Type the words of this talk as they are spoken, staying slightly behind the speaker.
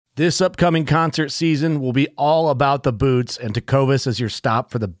This upcoming concert season will be all about the boots, and Tecovas is your stop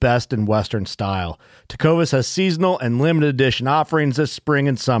for the best in Western style. Tecovas has seasonal and limited edition offerings this spring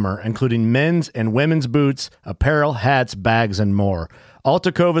and summer, including men's and women's boots, apparel, hats, bags, and more. All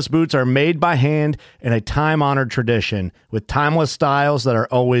Tecovas boots are made by hand in a time-honored tradition with timeless styles that are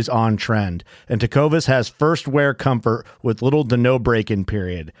always on trend. And Tecovas has first wear comfort with little to no break-in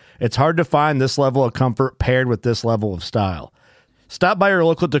period. It's hard to find this level of comfort paired with this level of style. Stop by your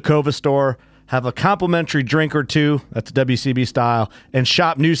local Tecovas store, have a complimentary drink or two, that's WCB style, and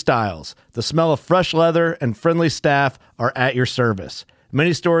shop new styles. The smell of fresh leather and friendly staff are at your service.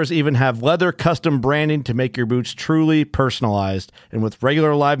 Many stores even have leather custom branding to make your boots truly personalized. And with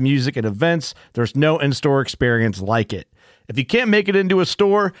regular live music and events, there's no in-store experience like it. If you can't make it into a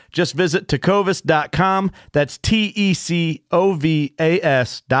store, just visit tecovas.com. That's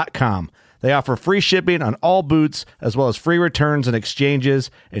TECOVAS.com. They offer free shipping on all boots, as well as free returns and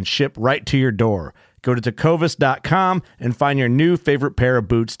exchanges, and ship right to your door. Go to tecovas.com and find your new favorite pair of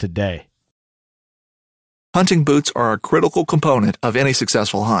boots today. Hunting boots are a critical component of any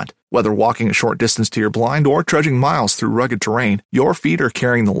successful hunt. Whether walking a short distance to your blind or trudging miles through rugged terrain, your feet are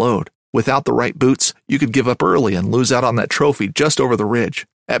carrying the load. Without the right boots, you could give up early and lose out on that trophy just over the ridge.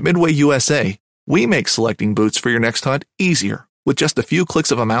 At Midway USA, we make selecting boots for your next hunt easier. With just a few clicks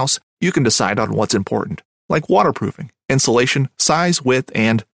of a mouse, you can decide on what's important, like waterproofing, insulation, size, width,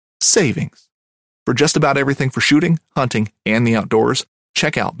 and savings. For just about everything for shooting, hunting, and the outdoors,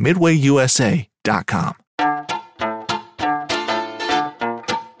 check out MidwayUSA.com.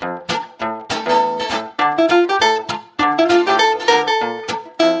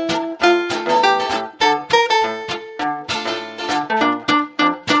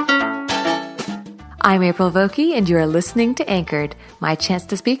 I'm April Vokey, and you are listening to Anchored, my chance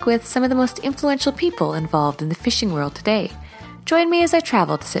to speak with some of the most influential people involved in the fishing world today. Join me as I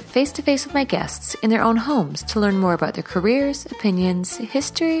travel to sit face-to-face with my guests in their own homes to learn more about their careers, opinions,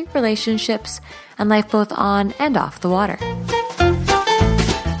 history, relationships, and life both on and off the water.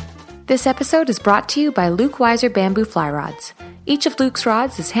 This episode is brought to you by Luke Weiser Bamboo Fly Rods. Each of Luke's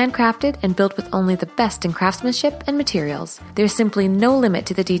rods is handcrafted and built with only the best in craftsmanship and materials. There's simply no limit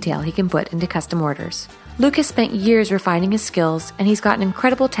to the detail he can put into custom orders. Luke has spent years refining his skills, and he's got an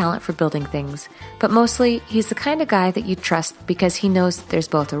incredible talent for building things. But mostly, he's the kind of guy that you trust because he knows that there's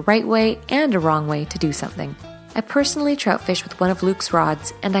both a right way and a wrong way to do something. I personally trout fish with one of Luke's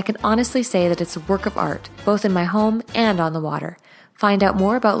rods, and I can honestly say that it's a work of art, both in my home and on the water. Find out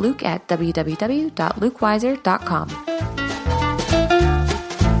more about Luke at www.lukeweiser.com.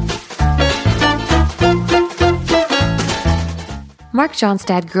 Mark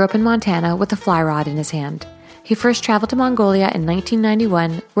Johnstad grew up in Montana with a fly rod in his hand. He first traveled to Mongolia in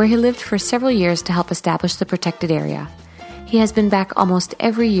 1991, where he lived for several years to help establish the protected area. He has been back almost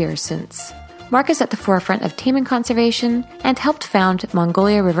every year since. Mark is at the forefront of taming conservation and helped found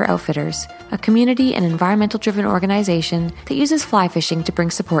Mongolia River Outfitters, a community and environmental-driven organization that uses fly fishing to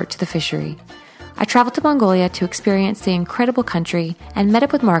bring support to the fishery. I traveled to Mongolia to experience the incredible country and met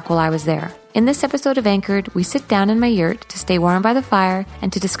up with Mark while I was there. In this episode of Anchored, we sit down in my yurt to stay warm by the fire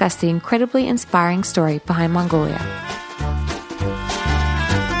and to discuss the incredibly inspiring story behind Mongolia.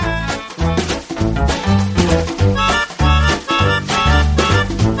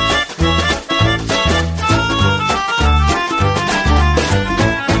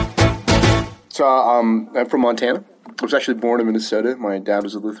 So I'm from Montana. I was actually born in Minnesota. My dad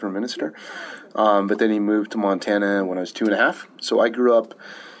was a Lutheran minister, but then he moved to Montana when I was 2.5. So I grew up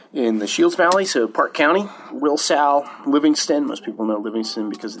in the Shields Valley, so Park County, Wilsall, Livingston. Most people know Livingston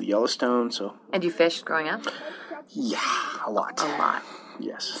because of the Yellowstone. And you fished growing up? Yeah, a lot. A lot.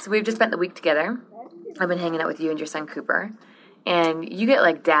 Yes. So we've just spent the week together. I've been hanging out with you and your son Cooper. And you get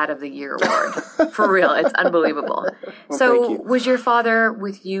like Dad of the Year award. For real. It's unbelievable. Well, so thank you. Was your father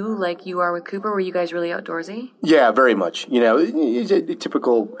with you like you are with Cooper? Were you guys really outdoorsy? Yeah, very much. You know, it's a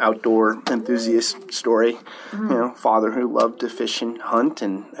typical outdoor enthusiast story. Mm-hmm. You know, father who loved to fish and hunt,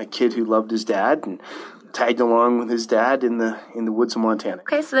 and a kid who loved his dad and tagged along with his dad in the woods of Montana.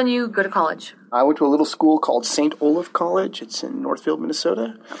 Okay, so then you go to college. I went to a little school called St. Olaf College. It's in Northfield,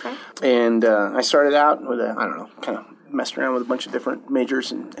 Minnesota. Okay. And I started out with kind of messed around with a bunch of different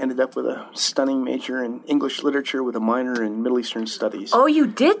majors and ended up with a stunning major in English literature with a minor in Middle Eastern studies. Oh, you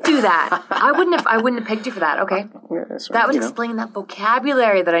did do that. I wouldn't have picked you for that. Okay. Yeah, that's right. That would explain that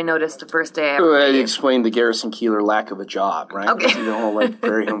vocabulary that I noticed the first day I ever Well, met it you. explained the Garrison Keillor lack of a job, right? Okay. The whole like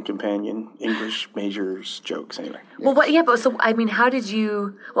Prairie Home Companion, English majors jokes, anyway. Yeah. Well, what? Yeah, but so I mean, how did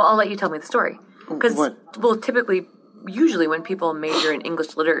you? Well, I'll let you tell me the story. Because typically, usually when people major in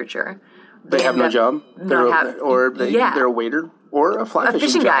English literature, they have no job, they're a waiter. Or a fly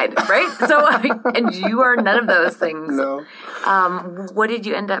fishing guide, right? So, and you are none of those things. No. What did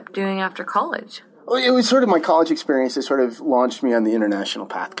you end up doing after college? Well, it was sort of my college experience that sort of launched me on the international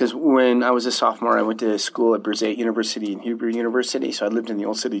path. Because when I was a sophomore, I went to school at Berzeit University and Hebrew University. So I lived in the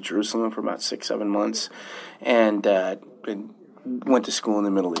old city of Jerusalem for about 6-7 months, and went to school in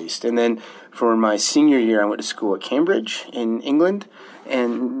the Middle East. And then for my senior year, I went to school at Cambridge in England.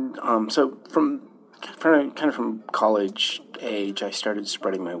 And so from college age, I started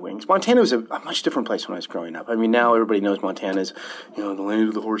spreading my wings. Montana was a much different place when I was growing up. I mean, now everybody knows Montana is, the land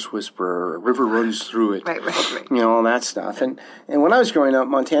of the horse whisperer, a river runs through it. Right. All that stuff. And when I was growing up,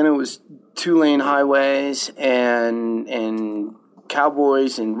 Montana was 2-lane highways and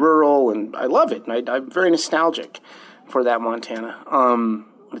cowboys and rural, and I love it. And I'm very nostalgic for that Montana.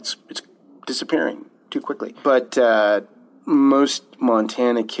 It's disappearing too quickly. But most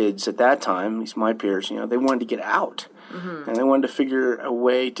Montana kids at that time, at least my peers, they wanted to get out. Mm-hmm. And they wanted to figure a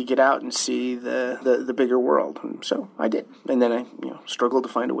way to get out and see the bigger world. And so I did. And then I struggled to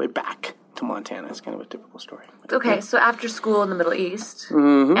find a way back to Montana. It's kind of a typical story. Okay, so after school in the Middle East,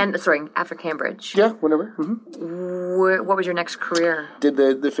 after Cambridge. Yeah, whatever. Mm-hmm. What was your next career? Did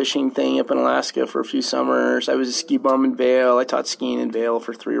the fishing thing up in Alaska for a few summers. I was a ski bum in Vail. I taught skiing in Vail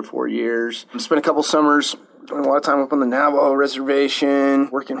for 3 or 4 years. I spent a couple summers doing a lot of time up on the Navajo reservation,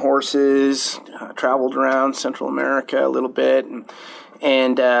 working horses, traveled around Central America a little bit, and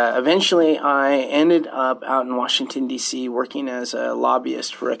eventually I ended up out in Washington, D.C., working as a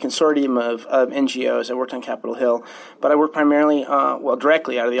lobbyist for a consortium of NGOs. I worked on Capitol Hill, but I worked primarily,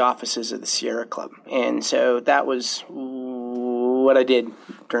 directly out of the offices of the Sierra Club. And so that was what I did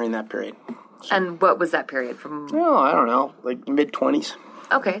during that period. And what was that period from? I don't know, like mid-20s.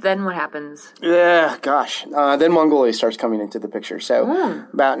 Okay, then what happens? Yeah, gosh. Then Mongolia starts coming into the picture. So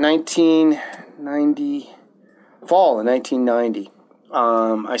about 1990, fall of 1990,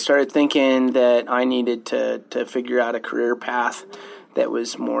 I started thinking that I needed to figure out a career path that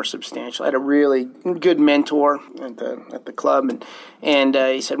was more substantial. I had a really good mentor at the club, and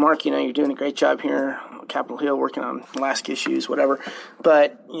he said, "Mark, you're doing a great job here on Capitol Hill, working on Alaska issues, whatever,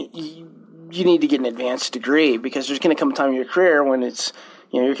 but you need to get an advanced degree because there's going to come a time in your career when it's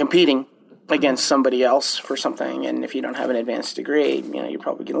you're competing against somebody else for something, and if you don't have an advanced degree, you're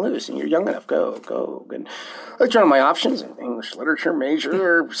probably going to lose, and you're young enough. Go. And I looked around my options: English literature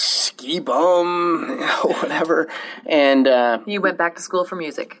major, ski bum, whatever. And you went back to school for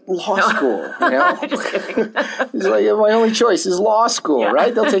music. Law school, Just kidding. It's like my only choice is law school,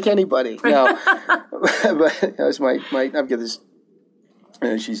 right? They'll take anybody. No, but that was my. I've got this.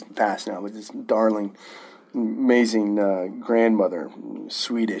 She's passed now, but this darling, amazing grandmother,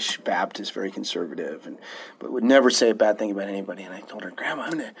 Swedish Baptist, very conservative, but would never say a bad thing about anybody. And I told her, "Grandma,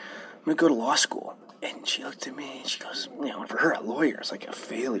 I'm gonna go to law school." And she looked at me and she goes, for her, a lawyer is like a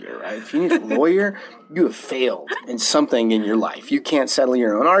failure, right? If you need a lawyer, you have failed in something in your life. You can't settle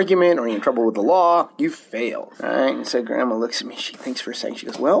your own argument or you're in trouble with the law, you failed, right? And so Grandma looks at me, she thinks for a second, she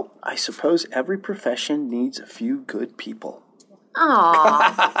goes, "Well, I suppose every profession needs a few good people."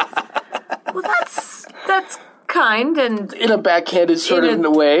 Aww. Well, that's kind and in a backhanded sort of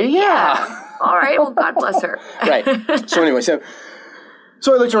way, yeah. All right. Well, God bless her. Right. So anyway, so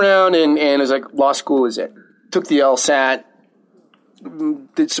I looked around and I was like, law school is it. Took the LSAT,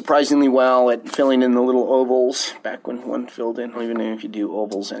 did surprisingly well at filling in the little ovals back when one filled in. I don't even know if you do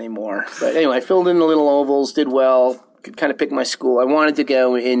ovals anymore. But anyway, I filled in the little ovals, did well. Could kind of pick my school. I wanted to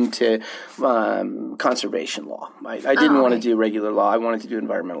go into conservation law. I didn't want to do regular law. I wanted to do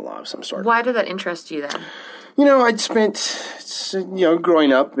environmental law of some sort. Why did that interest you then? I'd spent,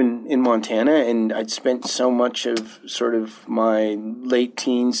 growing up in Montana, and I'd spent so much of sort of my late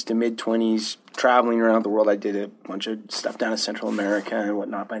teens to mid-20s traveling around the world. I did a bunch of stuff down in Central America and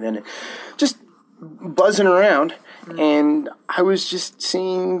whatnot by then. Just buzzing around, and I was just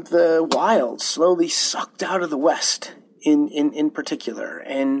seeing the wild slowly sucked out of the West in particular.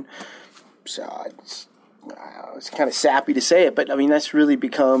 And so it's kind of sappy to say it, but I mean, that's really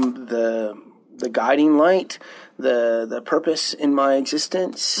become the guiding light, the purpose in my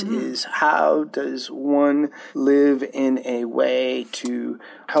existence is how does one live in a way to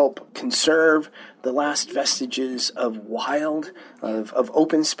help conserve the last vestiges of wild, of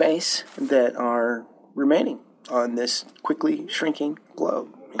open space that are remaining on this quickly shrinking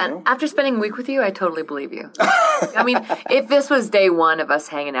globe. And after spending a week with you, I totally believe you. I mean, if this was day one of us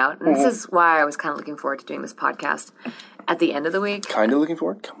hanging out, and this is why I was kind of looking forward to doing this podcast at the end of the week. Kind of looking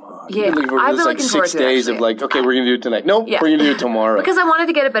forward? Come on. Yeah, I've been looking forward 6 to it, days of actually. like, okay, we're going to do it tonight. Nope, Yeah. we're going to do it tomorrow. Because I wanted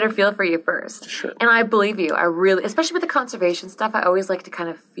to get a better feel for you first. Sure. And I believe you. I really, especially with the conservation stuff, I always like to kind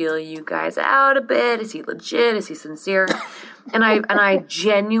of feel you guys out a bit. Is he legit? Is he sincere? And I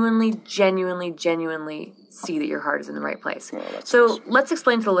genuinely see that your heart is in the right place. So let's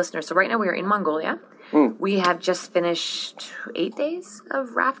explain to the listeners. So right now we are in Mongolia. We have just finished 8 days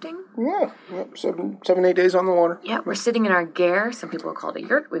of rafting. Yeah, 8 days on the water. Yeah, we're sitting in our ger. Some people call it a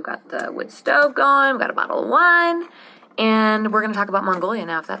yurt. We've got the wood stove going. We've got a bottle of wine. And we're going to talk about Mongolia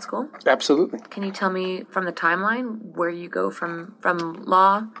now, if that's cool. Absolutely. Can you tell me from the timeline where you go from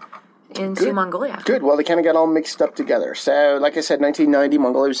Law into Mongolia? Good. Well, they kind of got all mixed up together. So, like I said, 1990,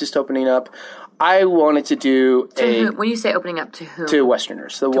 Mongolia was just opening up. I wanted to do When you say opening up, to whom? To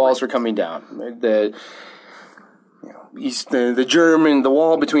Westerners. The walls were coming down. The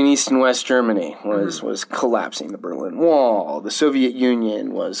wall between East and West Germany was collapsing. The Berlin Wall, the Soviet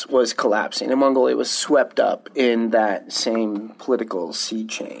Union was collapsing, and Mongolia was swept up in that same political sea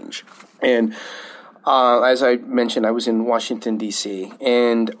change. And as I mentioned, I was in Washington, D.C.,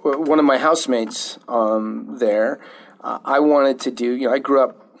 and one of my housemates there, I wanted to do, I grew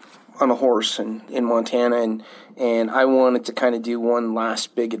up on a horse in Montana, and I wanted to kind of do one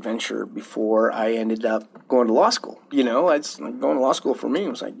last big adventure before I ended up going to law school. It's like going to law school for me. It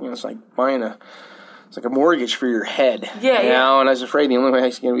was like, it's like buying it's like a mortgage for your head. Yeah. And I was afraid the only way I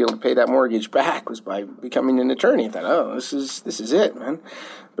was going to be able to pay that mortgage back was by becoming an attorney. I thought, this is it, man.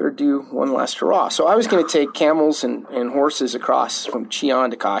 Better do one last hurrah. So I was going to take camels and horses across from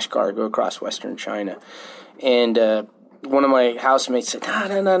Xi'an to Kashgar, go across western China. And one of my housemates said,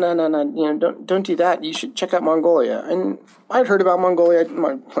 no, don't do that. You should check out Mongolia. And I'd heard about Mongolia.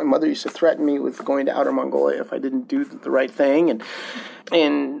 My mother used to threaten me with going to Outer Mongolia if I didn't do the right thing.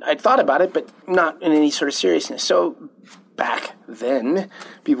 And I'd thought about it, but not in any sort of seriousness. So back then,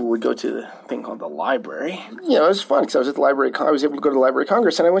 people would go to the thing called the library. It was fun because I was at the library. I was able to go to the Library of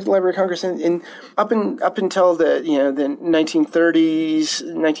Congress, and I went to the Library of Congress in up until the 1930s,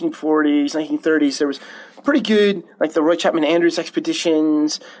 1940s, 1930s. There was pretty good, like the Roy Chapman Andrews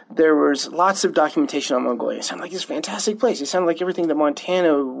expeditions. There was lots of documentation on Mongolia. It sounded like this fantastic place. It sounded like everything that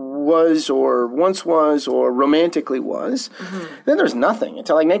Montana was or once was or romantically was. Then there was nothing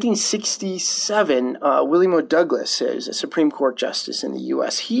until like 1967. William O. Douglas, who's a Supreme Court justice in the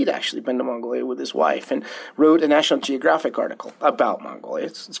U.S., he'd actually been to Mongolia with his wife and wrote a National Geographic article about Mongolia.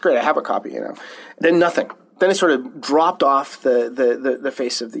 It's great. I have a copy, Then nothing. Then it sort of dropped off the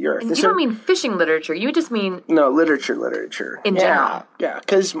face of the earth. And you don't mean fishing literature. You just mean... No, literature. In general. Yeah,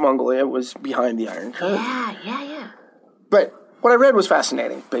 because Mongolia was behind the Iron Curtain. Yeah. But what I read was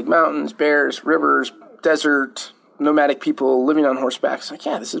fascinating. Big mountains, bears, rivers, desert, nomadic people living on horseback. It's like,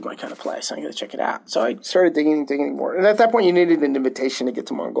 this is my kind of place. I'm going to check it out. So I started digging more. And at that point, you needed an invitation to get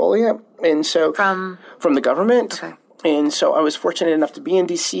to Mongolia. And so... From the government. Okay. And so I was fortunate enough to be in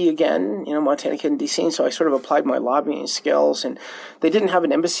D.C. again, Montana kid in D.C., and so I sort of applied my lobbying skills. And they didn't have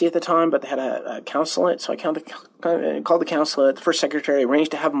an embassy at the time, but they had a consulate. So I called the consulate, the first secretary, arranged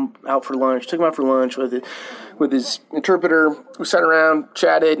to have him out for lunch, took him out for lunch with his interpreter, who sat around,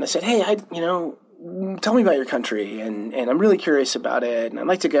 chatted, and I said, hey, tell me about your country, and I'm really curious about it, and I'd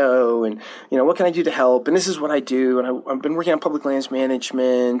like to go, and, what can I do to help, and this is what I do, and I've been working on public lands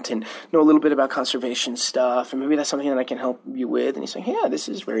management, and know a little bit about conservation stuff, and maybe that's something that I can help you with, and he's like, yeah, this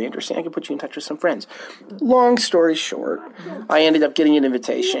is very interesting, I can put you in touch with some friends. Long story short, I ended up getting an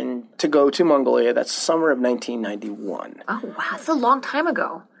invitation to go to Mongolia. That's summer of 1991. Oh, wow, that's a long time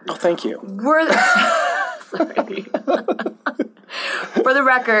ago. Oh, thank you. Sorry. For the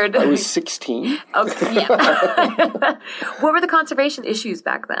record. I was 16. Okay, yeah. What were the conservation issues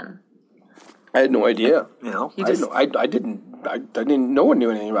back then? I had no idea. I didn't. No one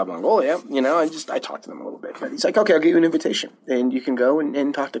knew anything about Mongolia. I talked to them a little bit. He's like, okay, I'll get you an invitation, and you can go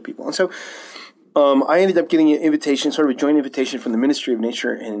and talk to people. And so, I ended up getting an invitation, sort of a joint invitation from the Ministry of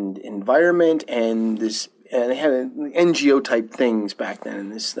Nature and Environment, and they had NGO type things back then.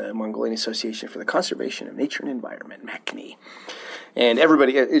 The Mongolian Association for the Conservation of Nature and Environment, MACNE. And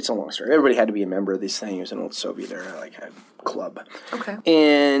everybody, it's a long story. Everybody had to be a member of this thing. It was an old Soviet era, club. Okay.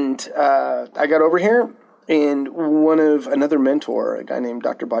 And I got over here, and another mentor, a guy named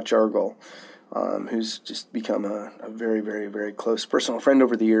Dr. Botjargal, who's just become a very, very, very close personal friend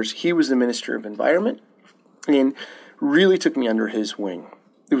over the years. He was the Minister of Environment and really took me under his wing.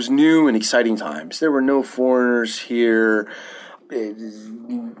 It was new and exciting times. There were no foreigners here.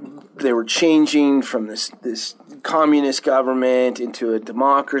 They were changing from this communist government into a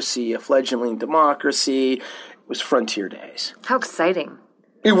democracy, a fledgling democracy. It was frontier days. How exciting.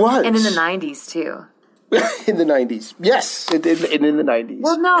 It was. And in the 90s, too. In the 90s. Yes, in the 90s.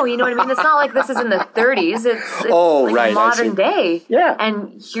 Well, no, you know what I mean? It's not like this is in the 30s. It's like right, modern day. Yeah.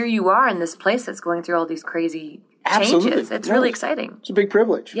 And here you are in this place that's going through all these crazy Absolutely. changes. It's No, really exciting. It's a big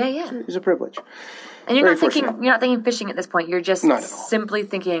privilege. Yeah, yeah. It's a privilege. And you're Very not thinking fortunate. you're not thinking fishing at this point. You're just Not at all. simply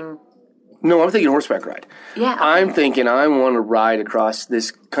thinking, No, I'm thinking horseback ride. yeah. Okay. I'm thinking I want to ride across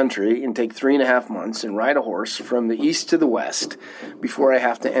this country and take 3.5 months and ride a horse from the east to the west before I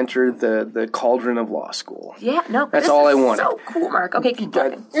have to enter the cauldron of law school. Yeah, no, That's this all is I wanted. So cool, Mark. Okay, keep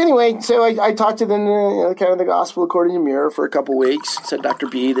talking. Anyway, so I talked to them, kind of the gospel according to Muir for a couple weeks. Said, Dr.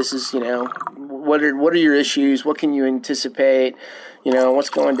 B, this is, what are your issues? What can you anticipate? What's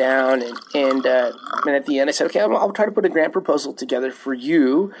going down? And at the end, I said, okay, I'll try to put a grant proposal together for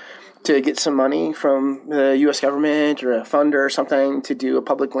you to get some money from the U.S. government or a funder or something to do a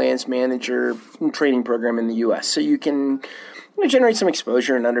public lands manager training program in the U.S. So you can generate some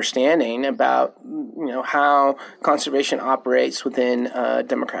exposure and understanding about how conservation operates within a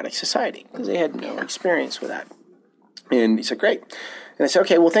democratic society, because they had no experience with that. And he said, great. And I said,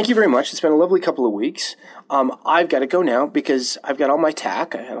 okay, well, thank you very much. It's been a lovely couple of weeks. I've got to go now because I've got all my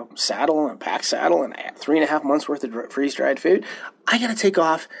tack. I have a saddle and a pack saddle and I have 3.5 months worth of freeze-dried food. I got to take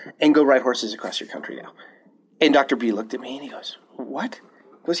off and go ride horses across your country now. And Dr. B looked at me and he goes, what?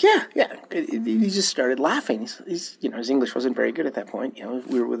 He goes, yeah. He just started laughing. He's his English wasn't very good at that point.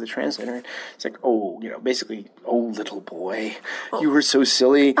 We were with a translator. And it's like, basically, little boy, you were so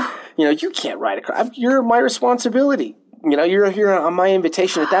silly. You can't ride across. You're my responsibility. You're here on my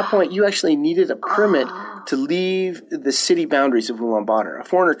invitation. At that point, you actually needed a permit to leave the city boundaries of Ulaanbaatar. A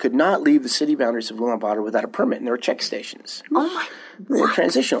foreigner could not leave the city boundaries of Ulaanbaatar without a permit, and there were check stations. Oh my!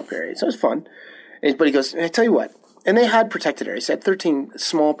 Transitional period. So it was fun. But he goes, I tell you what. And they had protected areas. They had 13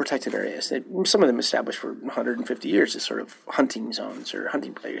 small protected areas. Some of them established for 150 years as sort of hunting zones or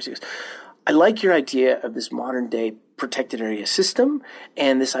hunting players. He goes, I like your idea of this modern day protected area system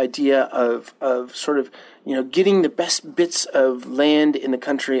and this idea of sort of, getting the best bits of land in the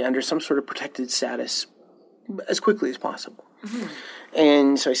country under some sort of protected status as quickly as possible. Mm-hmm.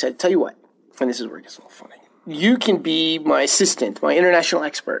 And so I said, tell you what, and this is where it gets a little funny. You can be my assistant, my international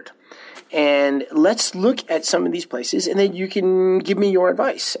expert. And let's look at some of these places, and then you can give me your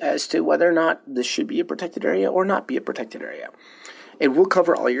advice as to whether or not this should be a protected area or not be a protected area. And we'll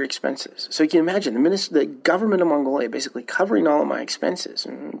cover all your expenses. So you can imagine the government of Mongolia basically covering all of my expenses,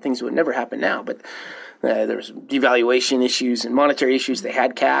 and things would never happen now. But there was devaluation issues and monetary issues. They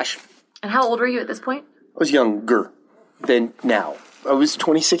had cash. And how old were you at this point? I was younger than now. I was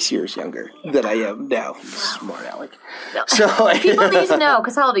 26 years younger than I am now. Smart Alec. No. So people need to know,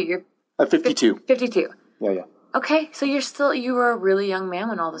 because how old are you? I'm 52. 52. Yeah. Okay, so you were a really young man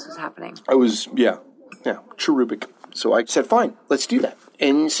when all this was happening. I was, cherubic. So I said, fine, let's do that.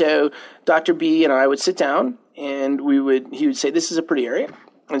 And so Dr. B and I would sit down, and he would say, this is a pretty area.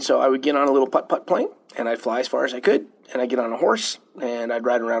 And so I would get on a little putt-putt plane, and I'd fly as far as I could, and I'd get on a horse, and I'd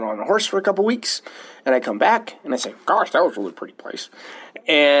ride around on a horse for a couple weeks, and I'd come back, and I'd say, gosh, that was a really pretty place.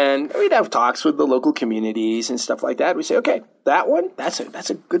 And we'd have talks with the local communities and stuff like that. We'd say, okay, that one, that's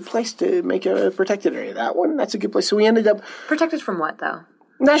a good place to make a protected area. That one, that's a good place. So we ended up... Protected from what, though?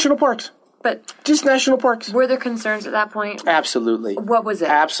 National parks. But just national parks. Were there concerns at that point? Absolutely. What was it?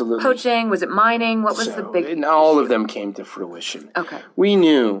 Absolutely. Poaching? Was it mining? What was the big and all issue? of them came to fruition. Okay. We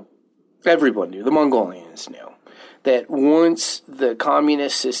knew, everyone knew, the Mongolians knew, that once the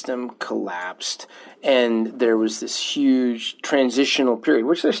communist system collapsed and there was this huge transitional period,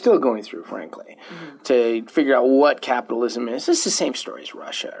 which they're still going through, frankly, to figure out what capitalism is. This is the same story as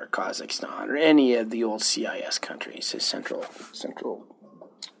Russia or Kazakhstan or any of the old CIS countries, Central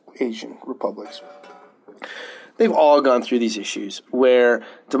Asian republics. They've all gone through these issues where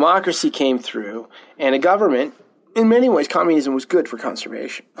democracy came through and a government, in many ways, communism was good for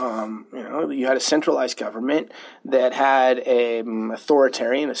conservation. You had a centralized government that had an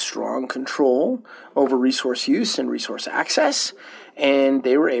authoritarian, a strong control over resource use and resource access, and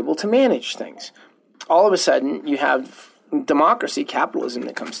they were able to manage things. All of a sudden, you have democracy, capitalism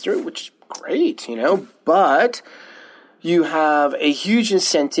that comes through, which is great, but you have a huge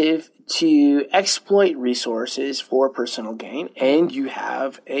incentive to exploit resources for personal gain, and you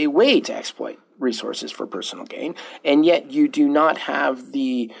have a way to exploit resources for personal gain, and yet you do not have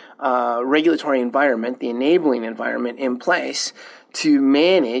the regulatory environment, the enabling environment in place to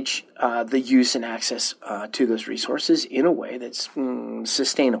manage the use and access to those resources in a way that's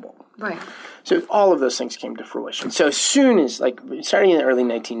sustainable. Right. So all of those things came to fruition. So as soon as, starting in the early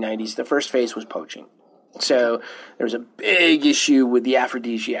 1990s, the first phase was poaching. So there was a big issue with the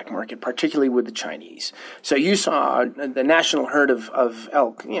aphrodisiac market, particularly with the Chinese. So you saw the national herd of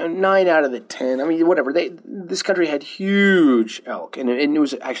elk, 9 out of the 10. I mean, whatever. This country had huge elk, and it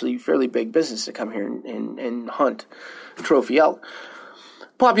was actually fairly big business to come here and hunt trophy elk.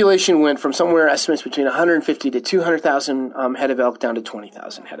 Population went from somewhere estimates between 150 to 200,000 head of elk down to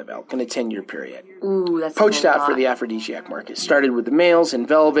 20,000 head of elk in a 10-year period. Ooh, that's Poached a out lot. for the aphrodisiac market. Started with the males in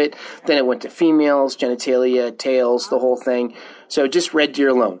velvet, then it went to females, genitalia, tails, the whole thing. So just red deer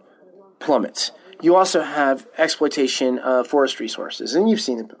alone plummets. You also have exploitation of forest resources, and you've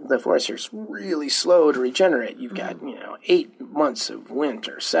seen the forest is really slow to regenerate. You've got 8 months of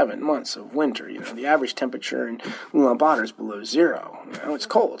winter, 7 months of winter. The average temperature in Ulaanbaatar is below zero. It's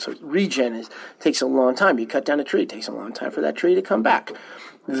cold, so regen takes a long time. You cut down a tree, it takes a long time for that tree to come back.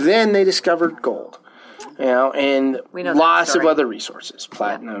 Then they discovered gold, and lots of other resources: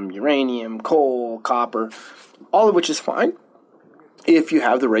 platinum, uranium, coal, copper, all of which is fine if you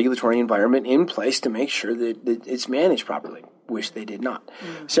have the regulatory environment in place to make sure that it's managed properly, which they did not.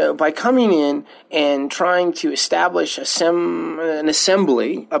 So by coming in and trying to establish an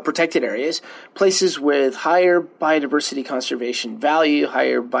assembly of protected areas, places with higher biodiversity conservation value,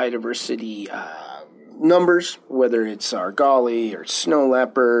 higher biodiversity numbers, whether it's argali or snow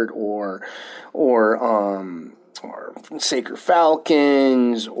leopard or Saker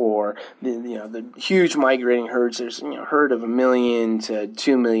falcons, or the huge migrating herds. There's a herd of 1 million to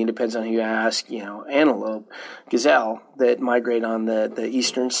 2 million, depends on who you ask. Antelope, gazelle that migrate on the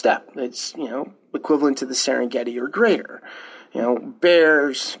eastern steppe. It's equivalent to the Serengeti or greater.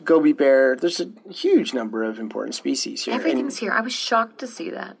 Bears, Gobi bear. There's a huge number of important species here. Everything's here. I was shocked to see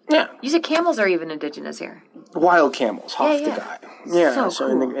that. Yeah. You said camels are even indigenous here. Wild camels, Hoftegai. Yeah, So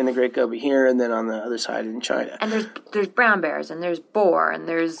cool. in the Great Gobi here, and then on the other side in China. And there's brown bears, and there's boar, and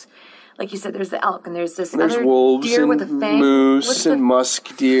there's, like you said, there's the elk, and there's this There's other wolves deer and with a fang. moose and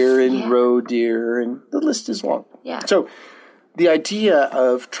musk deer and roe deer, and the list is long. Yeah. So the idea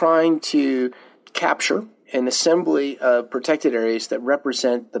of trying to capture an assembly of protected areas that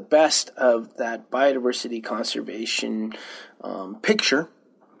represent the best of that biodiversity conservation picture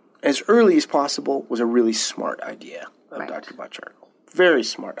as early as possible was a really smart idea of Dr. Butchart. Very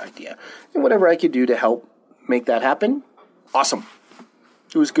smart idea. And whatever I could do to help make that happen, awesome.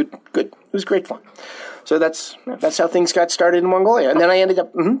 It was good. It was great fun. So that's how things got started in Mongolia. And then I ended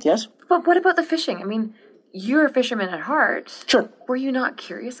up, yes? But what about the fishing? I mean, you're a fisherman at heart. Sure. Were you not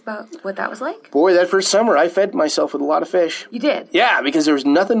curious about what that was like? Boy, that first summer, I fed myself with a lot of fish. You did? Yeah, because there was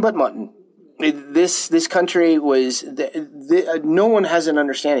nothing but mutton. This country was... no one has an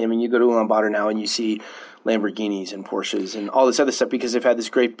understanding. I mean, you go to Ulaanbaatar now and you see Lamborghinis and Porsches and all this other stuff because they've had this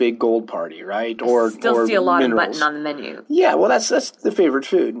great big gold party, right? Or Still see a lot minerals. of mutton on the menu. Yeah, well, that's the favorite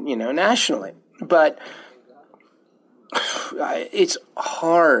food, nationally. But it's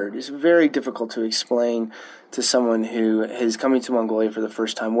hard. It's very difficult to explain to someone who is coming to Mongolia for the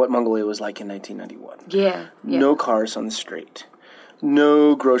first time what Mongolia was like in 1991. Yeah. No cars on the street.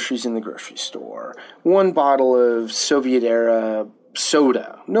 No groceries in the grocery store. One bottle of Soviet-era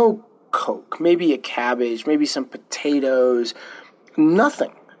soda. No Coke. Maybe a cabbage. Maybe some potatoes.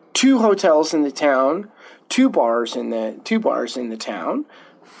 Nothing. 2 hotels in the town. 2 bars in the town.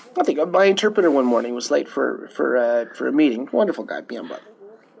 I think my interpreter one morning was late for a meeting. Wonderful guy, Biamba.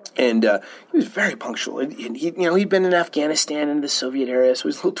 And he was very punctual. And he'd been in Afghanistan in the Soviet era, so he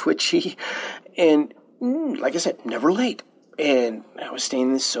was a little twitchy. And like I said, never late. And I was staying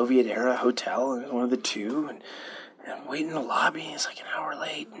in this Soviet-era hotel, and it was one of the 2, and I'm waiting in the lobby, and it's like an hour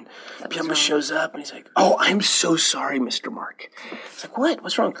late, and Biamba shows up, and he's like, "Oh, I'm so sorry, Mr. Mark." It's like, "What?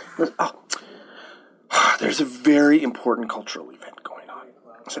 What's wrong?" He goes, "Oh, there's a very important cultural event going on."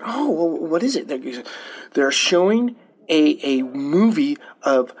 I said, "Oh, well, what is it?" They're showing a movie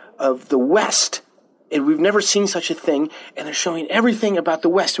of the West, and we've never seen such a thing, and they're showing everything about the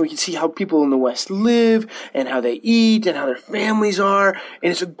West, and we can see how people in the West live, and how they eat, and how their families are,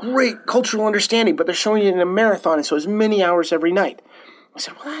 and it's a great cultural understanding, but they're showing it in a marathon, and so it's many hours every night. I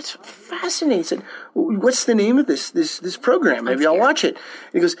said, "Well, that's fascinating." He said, "What's the name of this program? Maybe I'll watch it."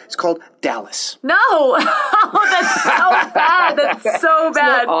 And he goes, "It's called Dallas." No! Oh, that's so bad. That's so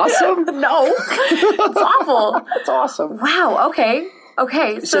bad. Awesome? No. It's awful. That's awesome. Wow. Okay.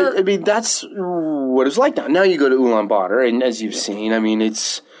 So, I mean, that's what it's like now. Now you go to Ulaanbaatar, and as you've seen, I mean,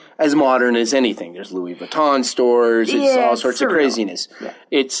 it's as modern as anything. There's Louis Vuitton stores. It's all sorts of craziness. Yeah.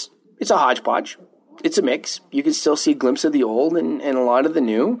 It's a hodgepodge. It's a mix. You can still see a glimpse of the old and a lot of the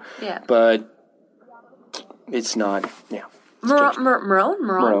new. Yeah. But it's not,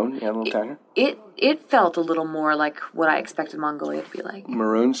 Maroon, yeah, a little tighter. It felt a little more like what I expected Mongolia to be like.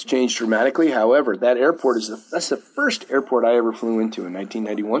 Maroon's changed dramatically. However, that airport that's the first airport I ever flew into in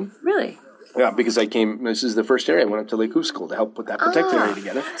 1991. Really? Yeah, because this is the first area I went up to Lake Hovsgol to help put that protected area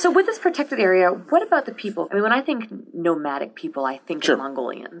together. So with this protected area, what about the people? I mean, when I think nomadic people, I think of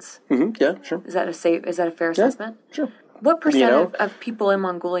Mongolians. Mm-hmm. Yeah, sure. Is that a fair assessment? Sure. What percent of people in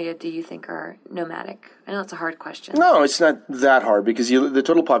Mongolia do you think are nomadic? I know it's a hard question. No, it's not that hard because the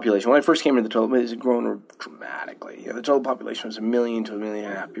total population, when I first came into the total, it's grown dramatically. The total population was 1 million to 1.5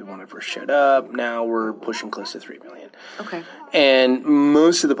 million people when I first showed up. Now we're pushing close to 3 million. Okay. And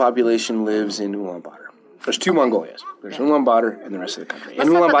most of the population lives in Ulaanbaatar. There's two Mongolias. There's Ulaanbaatar and the rest of the country. And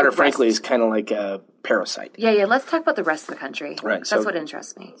Ulaanbaatar, frankly, is kind of like a parasite. Yeah. Let's talk about the rest of the country. Right. That's what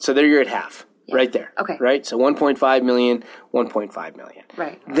interests me. So there you're at half. Yeah. Right there. Okay. Right? So 1.5 million, 1.5 million.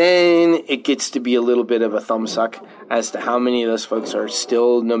 Right. Then it gets to be a little bit of a thumb suck as to how many of those folks are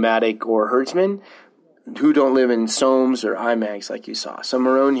still nomadic or herdsmen who don't live in somes or IMAGs like you saw. So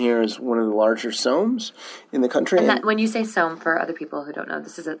Maroon here is one of the larger somes in the country. And that, when you say some, for other people who don't know,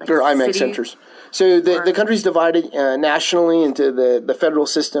 this is like or IMAG city? centers. So the country's divided nationally into the federal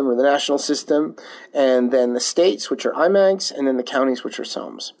system or the national system, and then the states, which are IMAGs, and then the counties, which are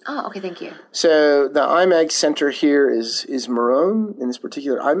somes. Oh, okay, thank you. So the IMAG center here is Maroon in this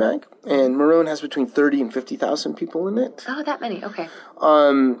particular IMAG, and Maroon has between 30 and 50,000 people in it. Oh, that many, okay.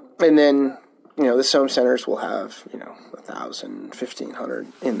 And then the SOAM centers will have, 1,000, 1,500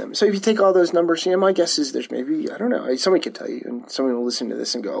 in them. So if you take all those numbers, my guess is there's maybe, I don't know, somebody could tell you, and someone will listen to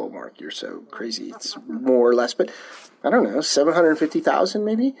this and go, oh, Mark, you're so crazy. It's more or less, but I don't know, 750,000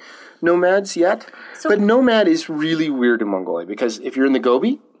 maybe nomads yet. But nomad is really weird in Mongolia because if you're in the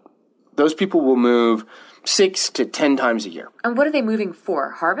Gobi, those people will move 6 to 10 times a year. And what are they moving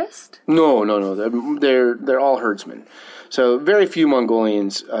for? Harvest? No. They're all herdsmen. So very few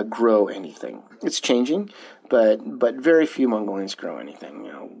Mongolians grow anything. It's changing, but very few Mongolians grow anything,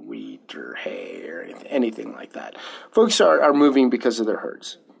 wheat or hay or anything like that. Folks are moving because of their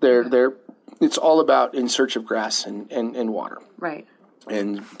herds. It's all about in search of grass and water. Right.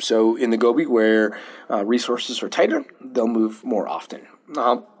 And so in the Gobi, where resources are tighter, they'll move more often.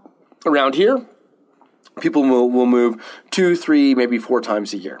 Around here, people will move 2, 3, maybe 4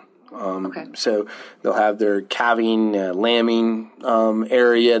 times a year. Okay. So they'll have their calving, lambing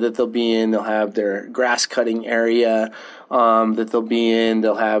area that they'll be in. They'll have their grass cutting area that they'll be in.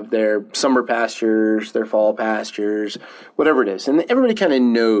 They'll have their summer pastures, their fall pastures, whatever it is. And everybody kind of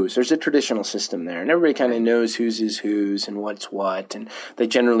knows. There's a traditional system there, and everybody kind of knows whose is whose and what's what, and they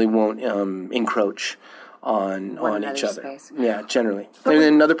generally won't encroach on each other. Space. Yeah, generally. And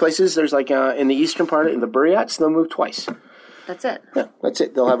in other places, there's like in the eastern part, in the Buryats, they'll move twice. That's it? Yeah, that's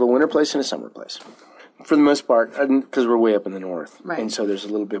it. They'll have a winter place and a summer place. For the most part, because we're way up in the north, right. And so there's a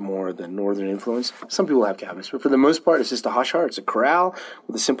little bit more of the northern influence. Some people have cabins, but for the most part, it's just a hashar. It's a corral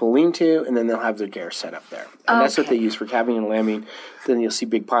with a simple lean-to, and then they'll have their ger set up there. And that's what they use for calving and lambing. Then you'll see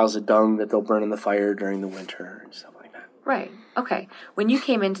big piles of dung that they'll burn in the fire during the winter and stuff like that. Right. Okay. When you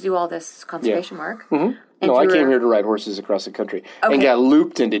came in to do all this conservation work... Mm-hmm. No, I came here to ride horses across the country and got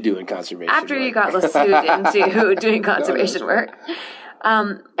looped into doing conservation After work. you got lassoed into doing conservation work.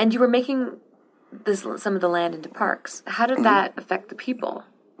 And you were making some of the land into parks. How did that affect the people?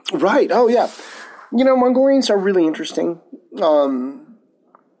 Right. Oh, yeah. Mongolians are really interesting. For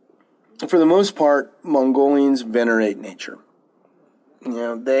the most part, Mongolians venerate nature.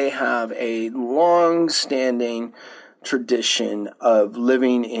 They have a long-standing tradition of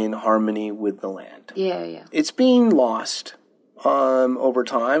living in harmony with the land. Yeah. It's being lost over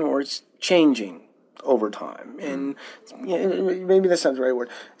time, or it's changing over time. And maybe that's not the right word.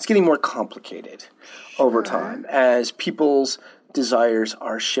 It's getting more complicated over time as people's desires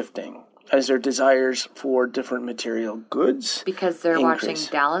are shifting, as their desires for different material goods because they're increase.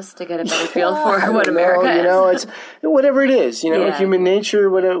 Watching Dallas to get a better feel for what America is. It's whatever it is, human nature,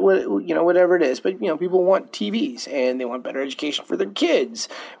 whatever it is. But people want TVs and they want better education for their kids,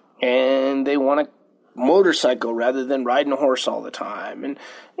 and they want a motorcycle rather than riding a horse all the time. And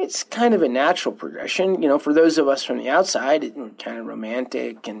it's kind of a natural progression. For those of us from the outside, it's kind of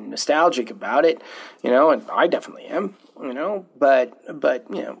romantic and nostalgic about it. And I definitely am. But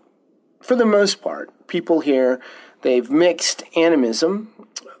for the most part, people here, they've mixed animism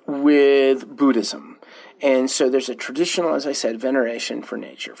with Buddhism. And so there's a traditional, as I said, veneration for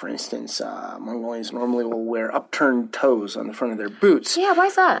nature. For instance, Mongolians normally will wear upturned toes on the front of their boots. Yeah, why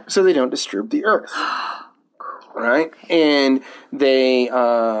is that? So they don't disturb the earth. Right? And they,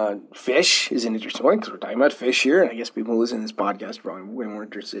 fish is an interesting one because we're talking about fish here. And I guess people who listen to this podcast are probably way more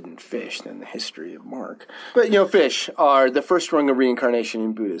interested in fish than the history of Mark. But, fish are the first rung of reincarnation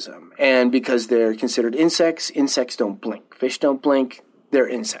in Buddhism. And because they're considered insects, insects don't blink. Fish don't blink, they're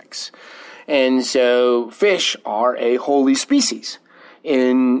insects. And so fish are a holy species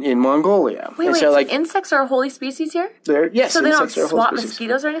in Mongolia. Wait, and so so, insects are a holy species here? Yes, so they don't insects are a holy swat species.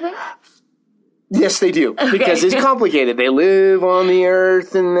 mosquitoes or anything? Yes, they do, because it's complicated. They live on the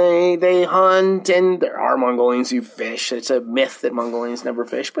earth and they hunt, and there are Mongolians who fish. It's a myth that Mongolians never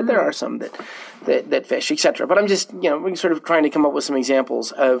fish, but there are some that fish, etc. But I'm just, we're sort of trying to come up with some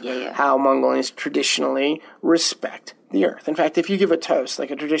examples of how Mongolians traditionally respect the earth. In fact, if you give a toast,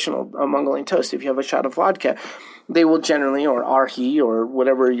 like a traditional Mongolian toast, if you have a shot of vodka, they will generally, or arhi, or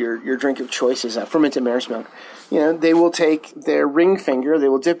whatever your drink of choice is, fermented mare's milk, they will take their ring finger, they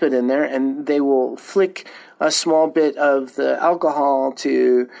will dip it in there, and they will flick a small bit of the alcohol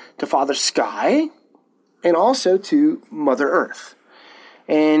to Father Sky, and also to Mother Earth.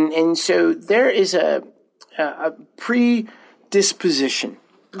 And so there is a predisposition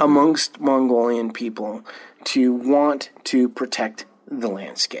amongst Mongolian people to want to protect the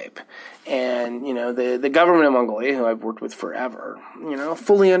landscape. And, the government of Mongolia, who I've worked with forever,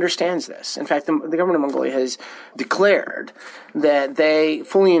 fully understands this. In fact, the government of Mongolia has declared that they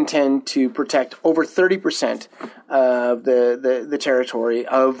fully intend to protect over 30% of the territory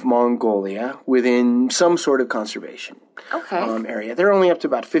of Mongolia within some sort of conservation area. They're only up to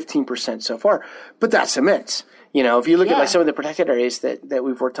about 15% so far, but that's immense. If you look at some of the protected areas that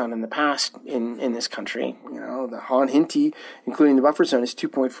we've worked on in the past in this country, the Han Hinti, including the buffer zone, is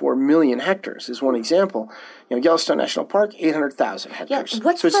 2.4 million hectares is one example. Yellowstone National Park, 800,000 hectares.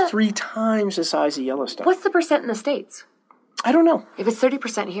 Yeah, so it's 3 times the size of Yellowstone. What's the percent in the States? I don't know. If it's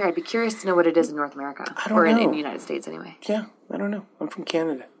 30% here, I'd be curious to know what it is in North America. I don't know. In the United States, anyway. Yeah, I don't know. I'm from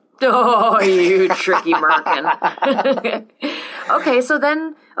Canada. Oh, you tricky Merkin.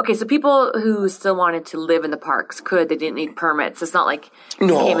 So people who still wanted to live in the parks they didn't need permits. It's not like you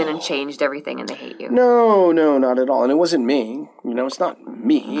came in and changed everything and they hate you. No, not at all. And it wasn't me. It's not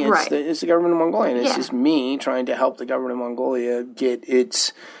me. It's the government of Mongolia. And it's just me trying to help the government of Mongolia get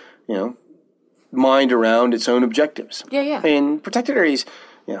its, mind around its own objectives. Yeah. And protected areas,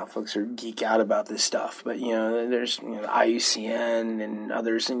 folks are geek out about this stuff, but there's the IUCN and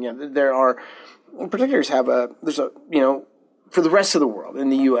others, and there are protected areas for the rest of the world, in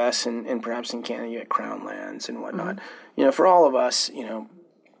the U.S. and perhaps in Canada, you get crown lands and whatnot. For all of us,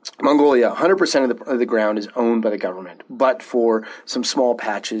 Mongolia, 100% of the ground is owned by the government, but for some small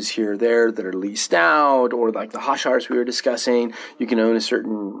patches here or there that are leased out, or like the Hashars we were discussing, you can own a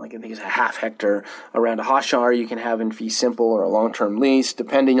certain, I think it's a half hectare around a Hashar you can have in fee simple or a long-term lease,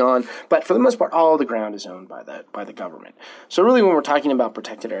 depending on, but for the most part, all the ground is owned by the government. So really when we're talking about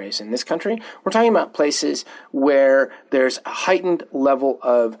protected areas in this country, we're talking about places where there's a heightened level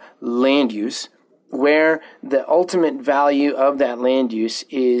of land use, where the ultimate value of that land use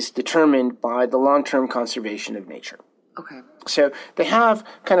is determined by the long-term conservation of nature. Okay. So they have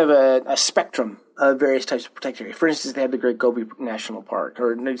kind of a spectrum of various types of protected areas. For instance, they have the Great Gobi National Park,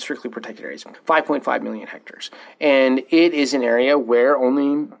 or strictly protected areas, 5.5 million hectares. And it is an area where the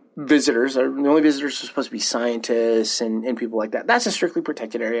only visitors are supposed to be scientists and people like that. That's a strictly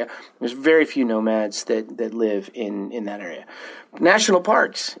protected area. There's very few nomads that live in that area. National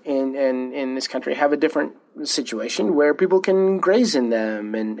parks in this country have a different situation where people can graze in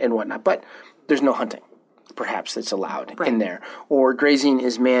them and whatnot, but there's no hunting, perhaps, that's allowed in there. Or grazing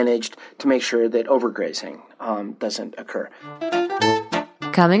is managed to make sure that overgrazing doesn't occur.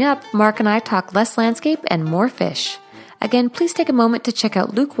 Coming up, Mark and I talk less landscape and more fish. Again, please take a moment to check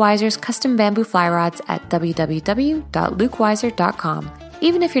out Luke Weiser's custom bamboo fly rods at www.lukeweiser.com.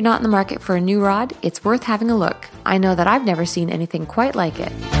 Even if you're not in the market for a new rod, it's worth having a look. I know that I've never seen anything quite like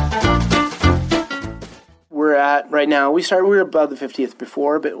it. We're at, right now, we were above the 50th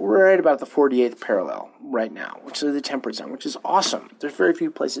before, but we're at about the 48th parallel right now, which is the temperate zone, which is awesome. There's very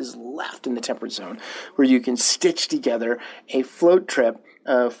few places left in the temperate zone where you can stitch together a float trip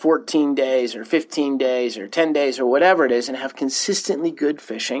of 14 days or 15 days or 10 days or whatever it is and have consistently good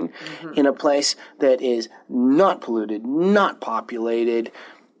fishing in a place that is not polluted, not populated,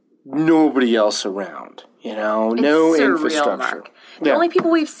 nobody else around, no infrastructure. Mark. The only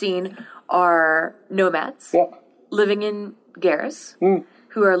people we've seen are nomads living in garrus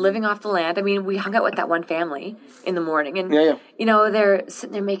who are living off the land. I mean, we hung out with that one family in the morning and, they're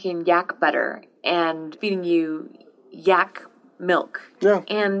sitting there making yak butter and feeding you yak milk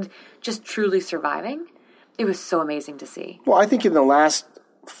and just truly surviving. It was so amazing to see. Well, I think in the last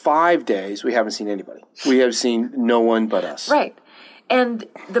 5 days, we haven't seen anybody. We have seen no one but us. Right. And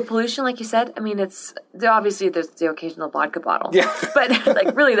the pollution, like you said, I mean, there's the occasional vodka bottle. Yeah. But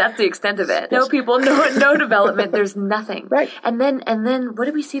like really that's the extent of it. No people, no development, there's nothing. Right. And then what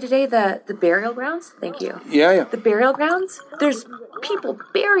did we see today? The burial grounds? Thank you. Yeah. The burial grounds? There's people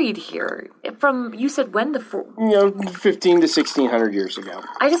buried here from, you said when? 15 to 1600 years ago.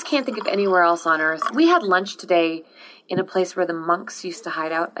 I just can't think of anywhere else on earth. We had lunch today in a place where the monks used to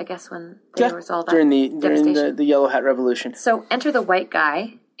hide out, I guess, when there was all that during devastation. the Yellow Hat Revolution. So enter the white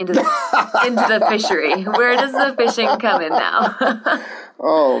guy into the fishery. Where does the fishing come in now?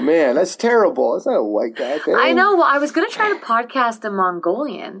 Oh, man, that's terrible. That's not a white guy thing. I know. Well, I was going to try to podcast a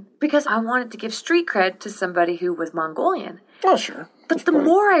Mongolian because I wanted to give street cred to somebody who was Mongolian. Oh, sure. But the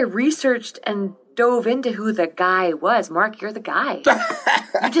more I researched and dove into who the guy was, Mark, you're the guy.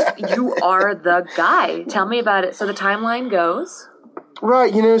 You are the guy. Tell me about it. So the timeline goes.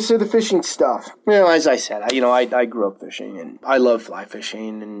 Right, so the fishing stuff. As I said, I grew up fishing, and I love fly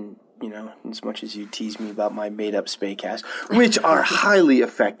fishing, and, as much as you tease me about my made-up spay casts, which are highly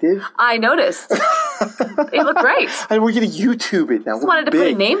effective. I noticed. They look great. And we're going to YouTube it now. Just wanted to put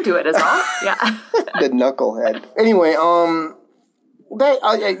a name to it is all. Yeah. The knucklehead. Anyway,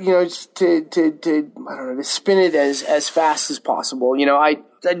 just to I don't know, to spin it as fast as possible.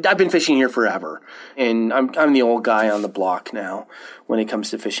 I've been fishing here forever, and I'm the old guy on the block now when it comes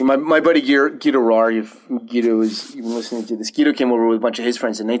to fishing. My buddy Guido Rar, if Guido is even listening to this, Guido came over with a bunch of his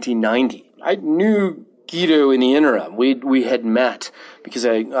friends in 1990. I knew Guido in the interim. We had met because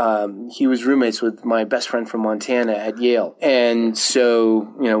he was roommates with my best friend from Montana at Yale, and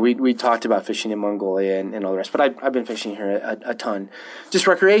so we talked about fishing in Mongolia and all the rest. But I've been fishing here a ton, just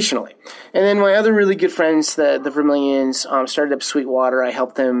recreationally. And then my other really good friends, the Vermilions, started up Sweetwater. I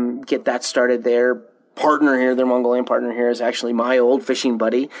helped them get that started there. Partner here, their Mongolian partner here, is actually my old fishing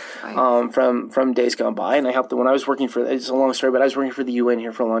buddy from days gone by, and I helped them when I was working for. It's a long story, but I was working for the UN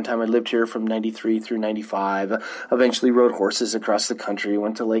here for a long time. I lived here from '93 through '95. Eventually, rode horses across the country.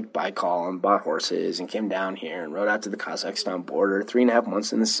 Went to Lake Baikal and bought horses, and came down here and rode out to the Kazakhstan border. 3.5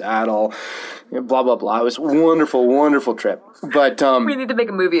 months in the saddle. Blah blah blah. It was a wonderful, wonderful trip. But we need to make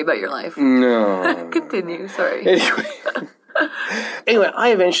a movie about your life. No. Continue. Sorry. Anyway,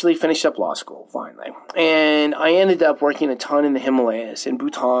 I eventually finished up law school, finally. And I ended up working a ton in the Himalayas, in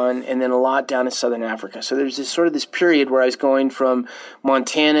Bhutan, and then a lot down in southern Africa. So there's this period where I was going from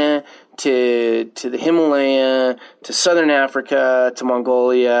Montana to the Himalaya, to southern Africa, to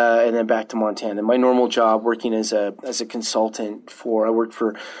Mongolia, and then back to Montana. My normal job working as a consultant I worked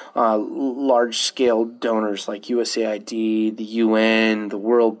for large-scale donors like USAID, the UN, the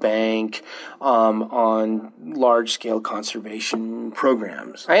World Bank, on large-scale conservation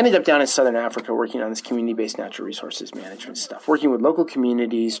programs. I ended up down in southern Africa working on this community-based natural resources management stuff, working with local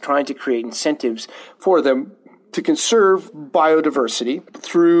communities, trying to create incentives for them to conserve biodiversity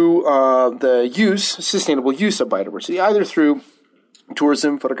through the sustainable use of biodiversity, either through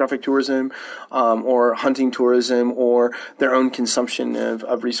tourism, photographic tourism, or hunting tourism, or their own consumption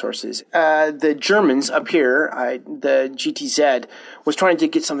of resources. The Germans up here, the GTZ, was trying to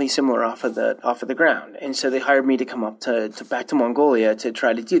get something similar off of the ground, and so they hired me to come up to back to Mongolia to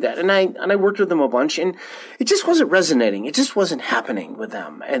try to do that. And I worked with them a bunch, and it just wasn't resonating. It just wasn't happening with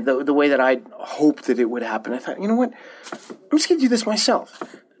them, and the way that I hoped that it would happen. I thought, you know what, I'm just going to do this myself.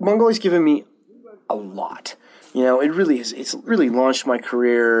 Mongolia's given me a lot. It really is. It's really launched my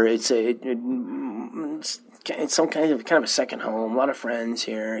career. It's some kind of a second home. A lot of friends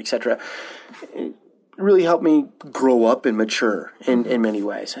here, etc. It really helped me grow up and mature in many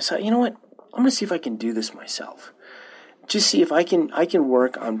ways. I thought, you know what? I'm going to see if I can do this myself. Just see if I can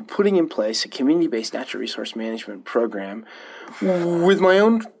work on putting in place a community-based natural resource management program with my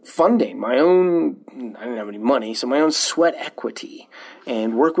own funding, I don't have any money, so my own sweat equity,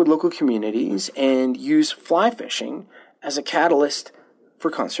 and work with local communities and use fly fishing as a catalyst for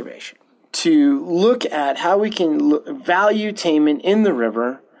conservation. To look at how we can value taimen in the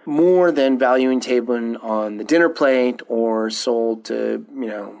river more than valuing taimen on the dinner plate or sold to,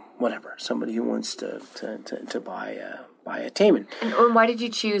 whatever, somebody who wants to buy a taimen. And why did you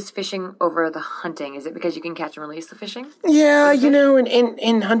choose fishing over the hunting? Is it because you can catch and release the fishing? Yeah,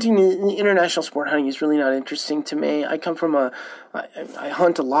 and hunting, international sport hunting is really not interesting to me. I come from I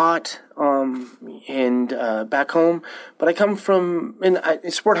hunt a lot, and back home, but I come from,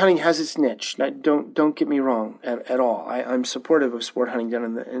 sport hunting has its niche. Don't get me wrong at all. I'm supportive of sport hunting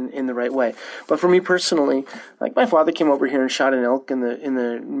done in the right way. But for me personally, like my father came over here and shot an elk in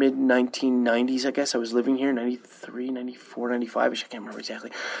the mid 1990s. I guess I was living here, 93, 94, 95. I can't remember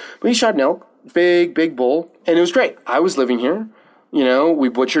exactly, but he shot an elk, big bull, and it was great. I was living here. we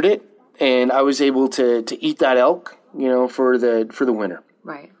butchered it, and I was able to eat that elk, for the winter.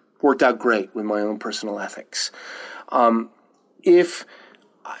 Right. Worked out great with my own personal ethics. If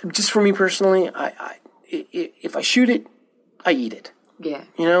just for me personally, if I shoot it, I eat it. Yeah.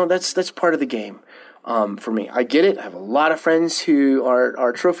 That's part of the game. For me, I get it. I have a lot of friends who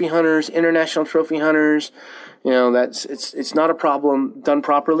are trophy hunters, international trophy hunters. It's not a problem done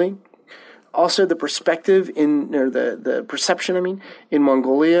properly. Also, the perspective the perception, in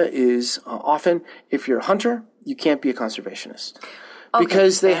Mongolia is often if you're a hunter, you can't be a conservationist. Okay.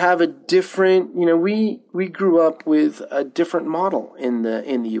 Because they have a different, we grew up with a different model in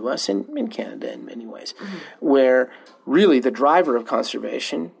the U.S. and in Canada in many ways, where really the driver of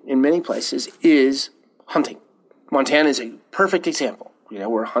conservation in many places is hunting. Montana is a perfect example,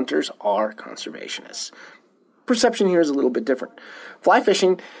 where hunters are conservationists. Perception here is a little bit different. Fly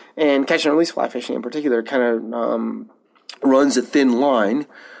fishing and catch and release fly fishing in particular kind of runs a thin line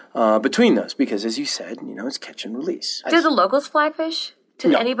between those because, as you said, it's catch and release. Did the locals fly fish?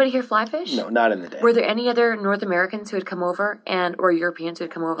 Did anybody here fly fish? No, not in the day. Were there any other North Americans who had come over or Europeans who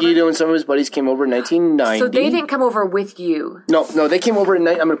had come over? Guido and some of his buddies came over in 1990. So they didn't come over with you? No, they came over I'm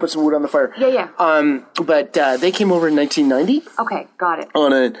going to put some wood on the fire. Yeah. But they came over in 1990. Okay, got it.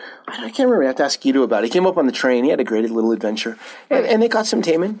 I can't remember. I have to ask Guido about it. He came up on the train. He had a great little adventure. And they caught some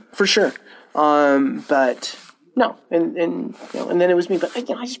taimen, for sure. But... No, and then it was me. But I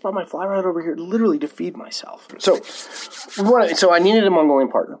just brought my fly rod over here literally to feed myself. So I needed a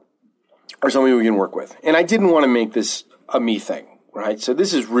Mongolian partner or somebody we can work with, and I didn't want to make this a me thing, right? So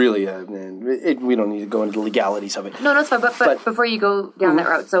this is really we don't need to go into the legalities of it. No, it's fine. But before you go down that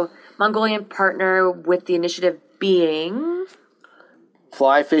route, so Mongolian partner with the initiative being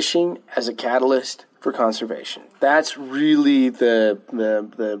fly fishing as a catalyst for conservation. That's really the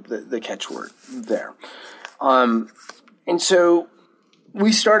catchword there. And so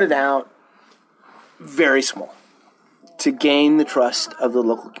we started out very small to gain the trust of the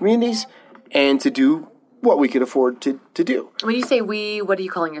local communities and to do what we could afford to do. When you say we, what are you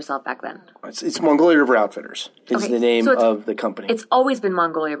calling yourself back then? It's Mongolia River Outfitters is the name of the company. It's always been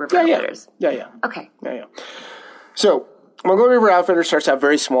Mongolia River Outfitters? Yeah. Okay. Yeah. So Mongolia River Outfitters starts out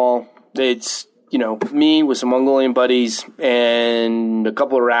very small. It's me with some Mongolian buddies and a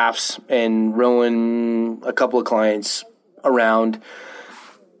couple of rafts and rowing a couple of clients around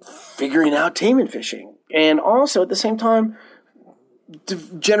figuring out taimen fishing. And also at the same time,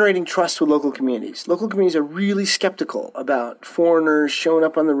 generating trust with local communities. Local communities are really skeptical about foreigners showing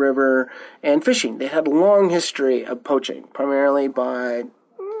up on the river and fishing. They had a long history of poaching, primarily by,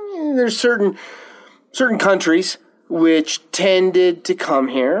 there's certain countries which tended to come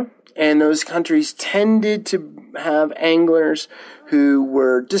here. And those countries tended to have anglers who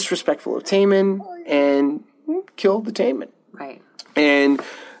were disrespectful of taimen and killed the taimen. Right. And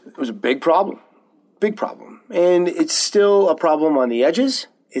it was a big problem. And it's still a problem on the edges.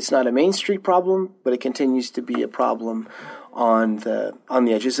 It's not a Main Street problem, but it continues to be a problem on the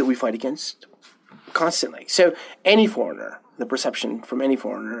edges that we fight against constantly. So any foreigner, the perception from any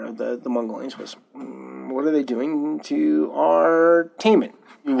foreigner of the Mongolians was, what are they doing to our taimen?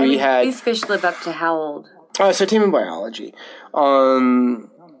 These fish live up to how old? So taimen biology. A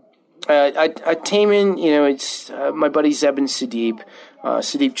taimen, it's my buddy Zeb and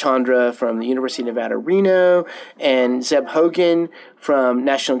Sudeep Chandra from the University of Nevada, Reno, and Zeb Hogan from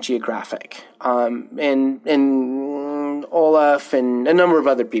National Geographic, and Olaf and a number of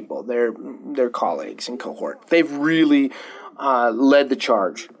other people, their colleagues and cohort. They've really led the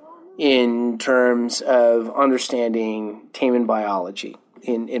charge in terms of understanding taimen biology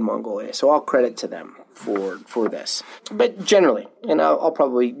in Mongolia. So all credit to them for this. But generally, and I'll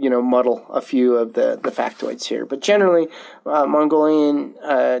probably, muddle a few of the factoids here, but generally, Mongolian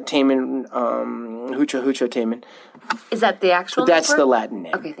taimen, Hucho taimen. Is that the actual That's name? The Latin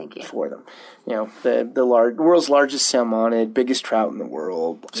name. Okay, thank you. For them. The world's largest salmonid, biggest trout in the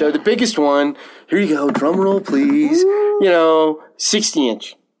world. So the biggest one, here you go, drum roll please,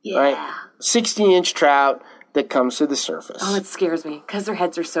 60-inch. Yeah. Right? 60-inch trout that comes to the surface. Oh, it scares me because their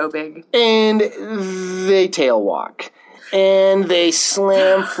heads are so big. And they tail walk. And they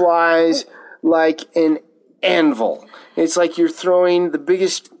slam flies like an anvil. It's like you're throwing the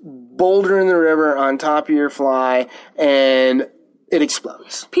biggest boulder in the river on top of your fly and it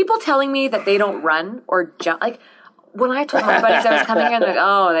explodes. People telling me that they don't run or jump. Like, when I told my buddies I was coming here, they're like,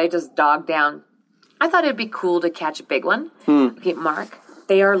 oh, they just dog down. I thought it'd be cool to catch a big one. Okay, Mark,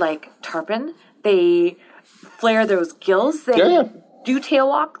 they are like tarpon. They flare those gills. They do tail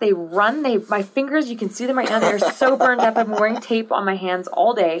walk. They run. My fingers, you can see them right now. They're so burned up. I'm wearing tape on my hands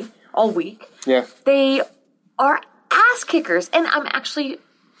all day, all week. Yeah. They are ass kickers, and I'm actually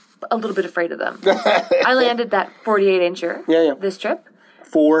a little bit afraid of them. I landed that 48-incher this trip.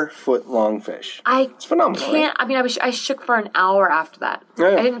 4-foot-long fish. It's phenomenal. Can't. Right? I mean, I shook for an hour after that.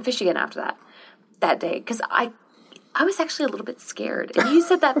 Yeah. I didn't fish again after that day because I was actually a little bit scared. And you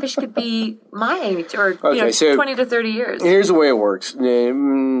said that fish could be my age, or so 20 to 30 years. Here's the way it works.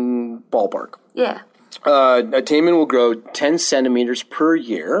 Ballpark. Yeah. A taimen will grow 10 centimeters per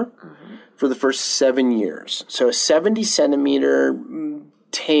year for the first 7 years. So a 70-centimeter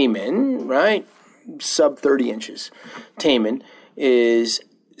taimen, right, sub 30 inches, taimen is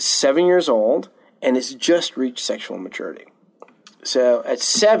 7 years old and has just reached sexual maturity. So at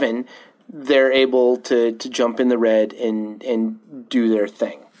 7, they're able to jump in the red and do their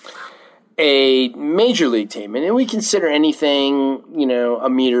thing. A major league taimen, and we consider anything, a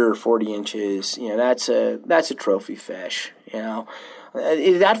meter or 40 inches, that's a trophy fish.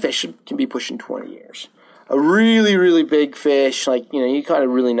 That fish can be pushing 20 years. A really, really big fish, like, you caught a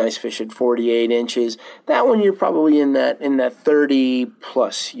really nice fish at 48 inches. That one you're probably in that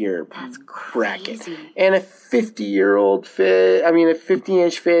 30-plus year bracket. And a 50-year-old fish, a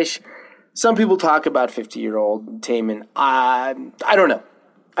 50-inch fish, some people talk about 50-year-old taimen. I don't know.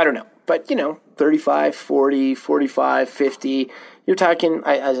 But, 35, 40, 45, 50, you're talking,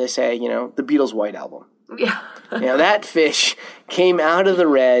 as I say, the Beatles' White Album. Yeah. That fish came out of the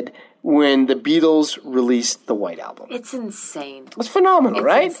red when the Beatles released the White Album. It's insane. It's phenomenal,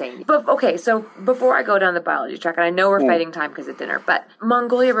 right? It's insane. But, okay, so before I go down the biology track, and I know we're fighting time because of dinner, but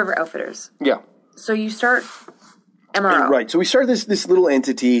Mongolia River Outfitters. Yeah. So you start MRO. Right. So we started this little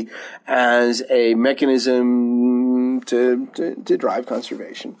entity as a mechanism to drive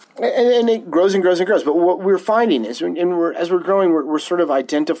conservation. And it grows and grows and grows. But what we're finding is, as we're growing, we're sort of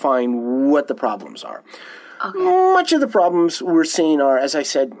identifying what the problems are. Okay. Much of the problems we're seeing are, as I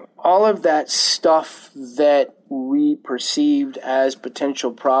said, all of that stuff that we perceived as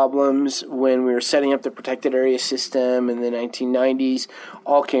potential problems when we were setting up the protected area system in the 1990s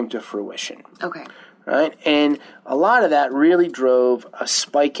all came to fruition. Okay. Right? And a lot of that really drove a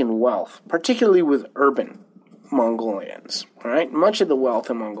spike in wealth, particularly with urban Mongolians. Right? Much of the wealth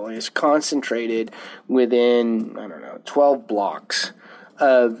in Mongolia is concentrated within, 12 blocks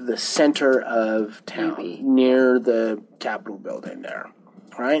of the center of town, near the Capitol building there,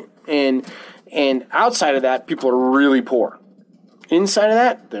 right? And outside of that, people are really poor. Inside of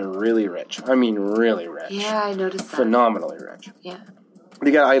that, they're really rich. Really rich. Yeah, I noticed that. Phenomenally rich. Yeah.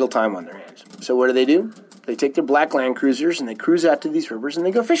 They got idle time on their hands. So what do? They take their black Land Cruisers and they cruise out to these rivers and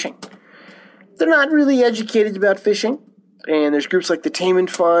they go fishing. They're not really educated about fishing. And there's groups like the Taimen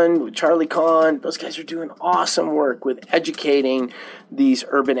Fund with Charlie Kahn. Those guys are doing awesome work with educating these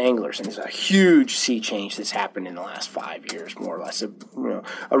urban anglers. And there's a huge sea change that's happened in the last 5 years, more or less.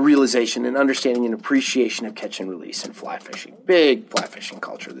 A realization and understanding and appreciation of catch and release and fly fishing. Big fly fishing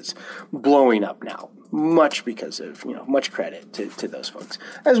culture that's blowing up now. Much because of, much credit to those folks.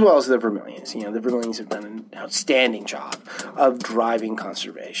 As well as the Vermilions. The Vermilions have done an outstanding job of driving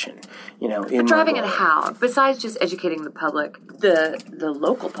conservation, in driving it Mongolia. how? Besides just educating the public, the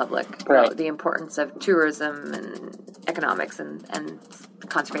local public, about the importance of tourism and economics and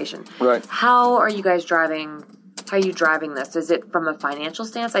conservation. Right. How are you guys driving? How are you driving this? Is it from a financial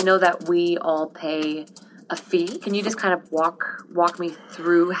stance? I know that we all pay a fee. Can you just kind of walk me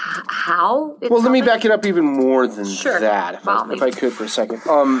through how? It's Well, let me back it up even more than that, if I could for a second.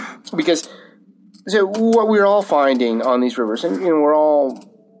 Because so what we're all finding on these rivers, and we're all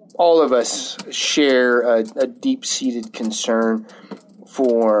of us share a deep-seated concern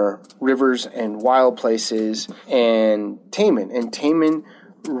for rivers and wild places and taimen. And taimen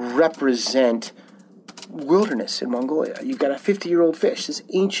represent wilderness in Mongolia. You've got a 50-year-old fish, this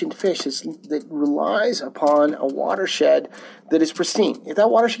ancient fish that relies upon a watershed that is pristine. If that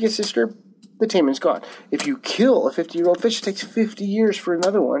watershed gets disturbed, the taimen's gone. If you kill a 50-year-old fish, it takes 50 years for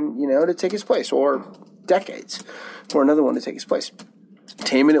another one, to take its place, or decades for another one to take its place.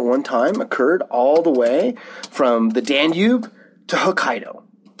 Taimen at one time occurred all the way from the Danube to Hokkaido.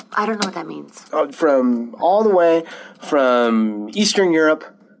 I don't know what that means. From all the way from Eastern Europe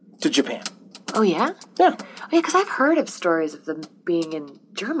to Japan. Oh, yeah? Yeah. Oh, yeah, because I've heard of stories of them being in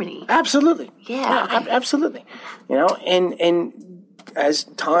Germany. Absolutely. Yeah. Absolutely. And as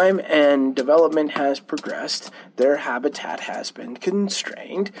time and development has progressed, their habitat has been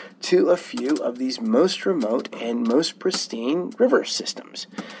constrained to a few of these most remote and most pristine river systems.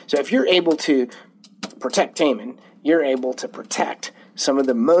 So if you're able to protect taimen, you're able to protect some of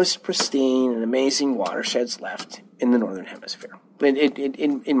the most pristine and amazing watersheds left in the Northern Hemisphere.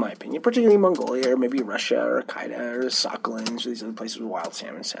 In my opinion, particularly Mongolia, or maybe Russia, or Hokkaido, or the Sakhalins, or these other places with wild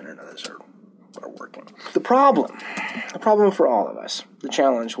salmon center, and others are are working. The problem for all of us, the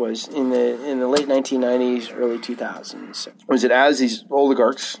challenge was in the late 1990s, early 2000s, was that as these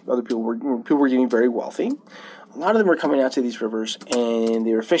oligarchs, other people were getting very wealthy, a lot of them were coming out to these rivers and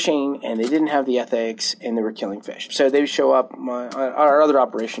they were fishing and they didn't have the ethics and they were killing fish. So they would show up. Our other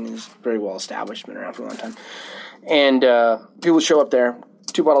operation is very well established, been around for a long time. And people would show up there,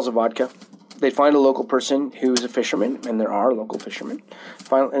 2 bottles of vodka. They'd find a local person who is a fisherman, and there are local fishermen.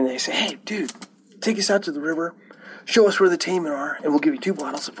 And they say, hey, dude, take us out to the river, show us where the taimen are, and we'll give you 2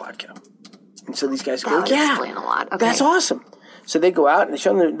 bottles of vodka. And so these guys go, yeah, explain a lot. Okay. That's awesome. So they go out and they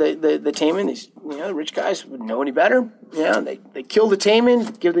show them the taimen. These the rich guys wouldn't know any better. Yeah, they kill the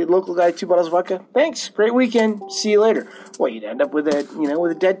taimen, give the local guy 2 bottles of vodka. Thanks, great weekend. See you later. Well, you'd end up with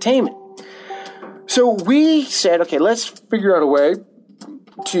a dead taimen. So we said, okay, let's figure out a way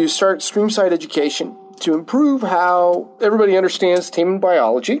to start streamside education to improve how everybody understands taimen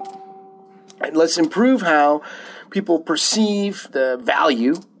biology. And let's improve how people perceive the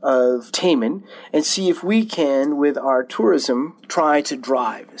value of taimen and see if we can, with our tourism, try to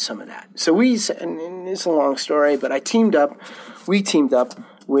drive some of that. So and it's a long story, but we teamed up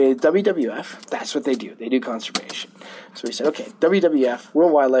with WWF. That's what they do. They do conservation. So we said, okay, WWF,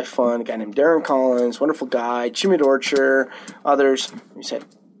 World Wildlife Fund, a guy named Darren Collins, wonderful guy, Jimmy Dorcher, others. We said,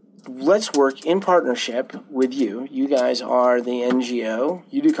 let's work in partnership with you. You guys are the NGO.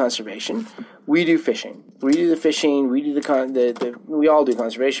 You do conservation. We do fishing. We do the fishing. We do we all do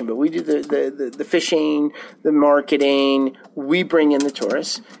conservation, but we do the fishing, the marketing. We bring in the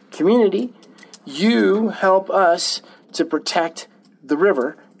tourists. Community, you help us to protect the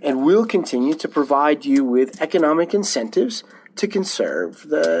river, and we'll continue to provide you with economic incentives to conserve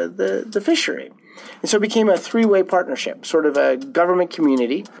the fishery. And so it became a 3-way partnership, sort of a government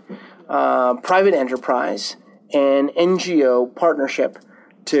community, private enterprise, and NGO partnership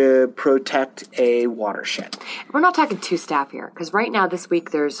to protect a watershed. We're not talking 2 staff here, because right now this week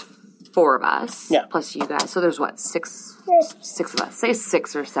there's 4 of us, plus you guys. So there's what, 6 of us? Say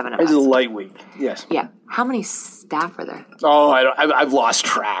 6 or 7 of us. It's a light week, yes. Yeah. How many staff are there? Oh, I've lost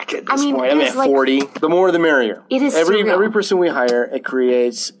track at this point. I'm at 40. The more the merrier. It is every person we hire, it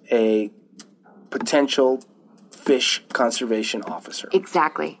creates a potential fish conservation officer.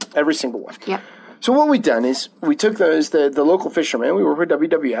 Exactly. Every single one. Yeah. So what we've done is we took the local fishermen, we work with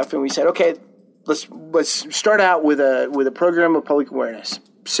WWF, and we said, okay, let's start out with a program of public awareness.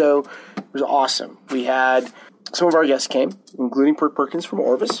 So it was awesome. We had some of our guests came, including Perkins from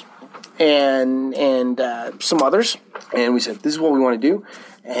Orvis, and some others, and we said, this is what we want to do,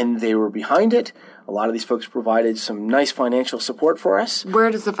 and they were behind it. A lot of these folks provided some nice financial support for us. Where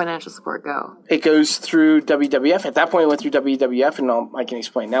does the financial support go? It goes through WWF. At that point, it went through WWF, and I can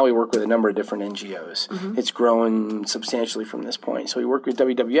explain. Now we work with a number of different NGOs. Mm-hmm. It's grown substantially from this point. So we work with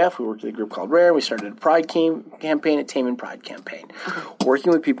WWF. We worked with a group called RARE. We started a Pride campaign, a Taimen Pride campaign,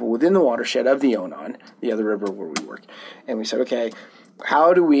 working with people within the watershed of the Onan, the other river where we work. And we said, okay,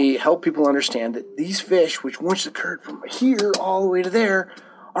 how do we help people understand that these fish, which once occurred from here all the way to there,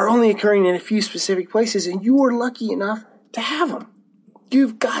 are only occurring in a few specific places, and you are lucky enough to have them.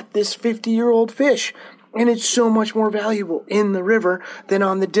 You've got this 50-year-old fish, and it's so much more valuable in the river than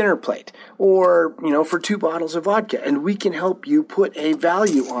on the dinner plate or, for 2 bottles of vodka. And we can help you put a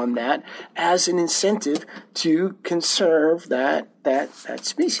value on that as an incentive to conserve that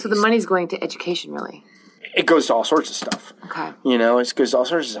species. So the money's going to education, really? It goes to all sorts of stuff. Okay. It goes to all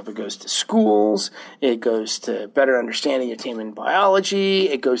sorts of stuff. It goes to schools. It goes to better understanding of taimen biology.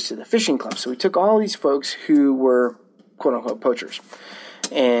 It goes to the fishing club. So we took all these folks who were quote-unquote poachers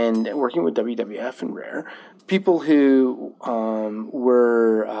and working with WWF and RARE, people who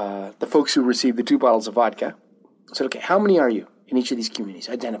were the folks who received the 2 bottles of vodka, said, okay, how many are you in each of these communities?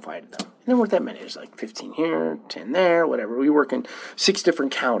 Identified them. And there weren't that many. There's like 15 here, 10 there, whatever. We work in 6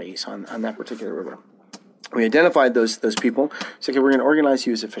 different counties on that particular river. We identified those people. So, okay, we're going to organize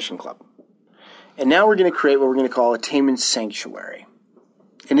you as a fishing club. And now we're going to create what we're going to call a taimen sanctuary.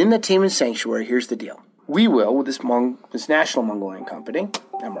 And in that taimen sanctuary, here's the deal. We will, with this National Mongolian Company,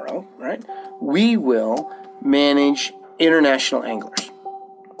 MRO, right? We will manage international anglers.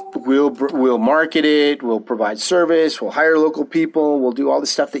 We'll market it, we'll provide service, we'll hire local people, we'll do all the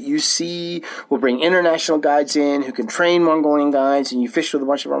stuff that you see, we'll bring international guides in who can train Mongolian guides, and you fished with a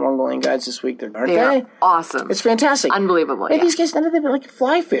bunch of our Mongolian guides this week. Aren't they? Are awesome. It's fantastic. Unbelievable, and these guys, none of them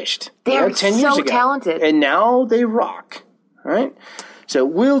fly fished. They are 10 years so ago. talented. And now they rock, right? So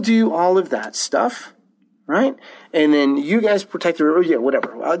we'll do all of that stuff, right? And then you guys protect the river,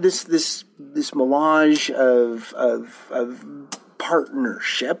 whatever. This melange of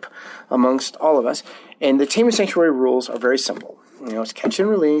partnership amongst all of us. And the Taimen Sanctuary rules are very simple. It's catch and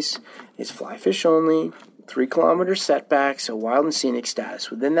release. It's fly fish only. 3 kilometer setback, so wild and scenic status.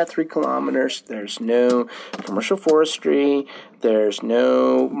 Within that 3 kilometers, there's no commercial forestry, there's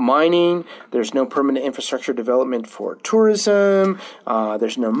no mining, there's no permanent infrastructure development for tourism,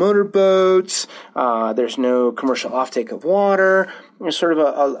 there's no motorboats, there's no commercial offtake of water. There's sort of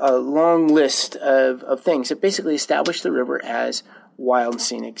a long list of things that basically establish the river as wild and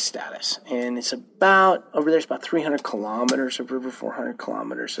scenic status. And it's about, over there's about 300 kilometers of river, 400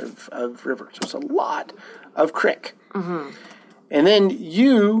 kilometers of river. So it's a lot of creek. Mm-hmm. And then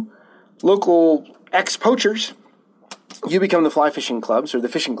you, local ex-poachers, you become the fly fishing clubs or the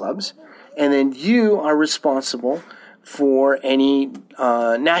fishing clubs, and then you are responsible for any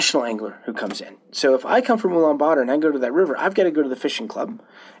national angler who comes in. So if I come from Ulaanbaatar and I go to that river, I've got to go to the fishing club,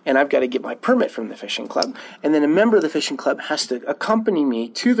 and I've got to get my permit from the fishing club, and then a member of the fishing club has to accompany me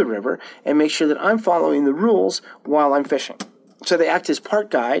to the river and make sure that I'm following the rules while I'm fishing. So they act as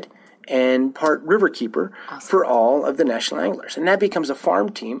part guide and part river keeper for all of the national anglers. And that becomes a farm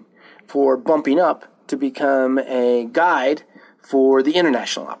team for bumping up to become a guide for the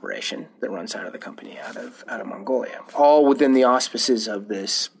international operation that runs out of the company out of Mongolia, all within the auspices of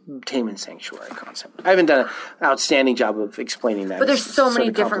this tame sanctuary concept. I haven't done an outstanding job of explaining that. But there's so many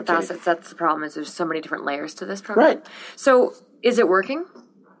different facets. That's the problem, is there's so many different layers to this program. Right. So is it working?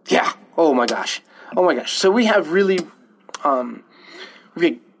 Yeah. Oh my gosh. So we have really,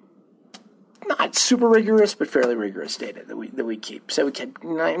 not super rigorous, but fairly rigorous data that we keep. So we keep,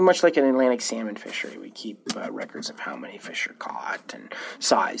 much like an Atlantic salmon fishery, we keep records of how many fish are caught and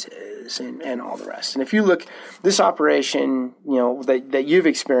sizes and all the rest. And if you look, this operation, that you've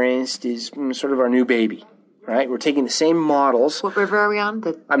experienced is sort of our new baby. Right, we're taking the same models. What river are we on?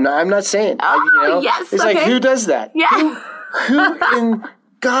 I'm not saying. Yes. It's okay. like, who does that? Yeah. Who in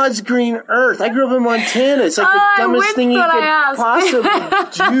God's green earth? I grew up in Montana. It's like the dumbest thing you could possibly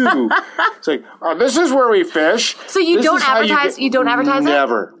do. It's like, this is where we fish. So you don't advertise. You don't advertise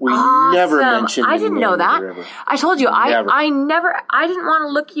never. it. We awesome. never mentioned. I didn't know that. I told you. I didn't want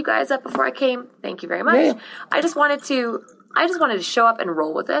to look you guys up before I came. Thank you very much. Yeah. I just wanted to show up and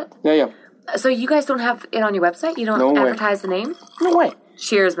roll with it. Yeah. So you guys don't have it on your website? You don't advertise the name? No way.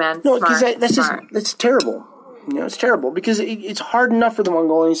 Cheers, man. No, because that's terrible. It's terrible because it's hard enough for the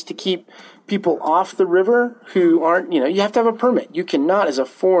Mongolians to keep people off the river who aren't, you have to have a permit. You cannot, as a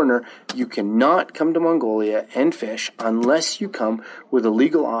foreigner, you cannot come to Mongolia and fish unless you come with a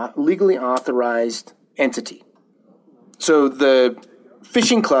legally authorized entity. So the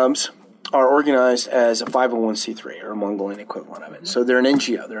fishing clubs are organized as a 501c3 or a Mongolian equivalent of it. So they're an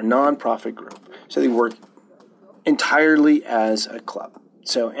NGO. They're a non-profit group. So they work entirely as a club.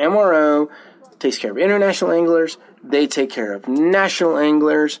 So MRO takes care of international anglers. They take care of national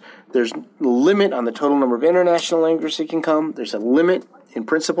anglers. There's a limit on the total number of international anglers that can come. There's a limit, in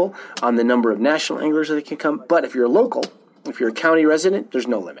principle, on the number of national anglers that can come. But if you're a local, if you're a county resident, there's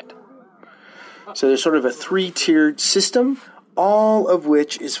no limit. So there's sort of a 3-tiered system, all of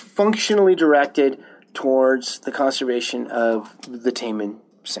which is functionally directed towards the conservation of the tame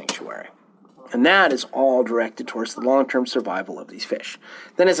sanctuary. And that is all directed towards the long-term survival of these fish.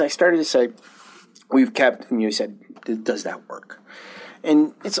 Then as I started to say, we've kept, and you said, does that work?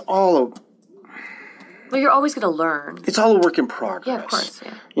 And it's all well, you're always going to learn. It's all a work in progress. Yeah, of course,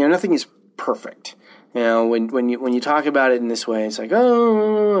 yeah. Nothing is perfect. When you talk about it in this way, it's like,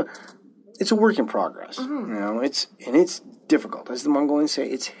 it's a work in progress. Mm-hmm. It's difficult. As the Mongolians say,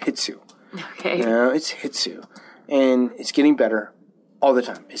 it's hitsu. Okay. It's hitsu. And it's getting better all the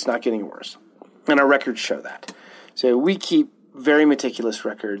time. It's not getting worse. And our records show that. So we keep very meticulous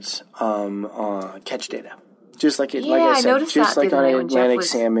records on catch data. Just like like I said, just like on an Atlantic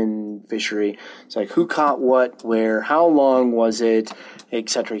salmon fishery. It's like who caught what, where, how long was it, et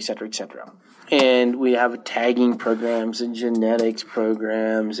cetera, et cetera, et cetera. And we have tagging programs and genetics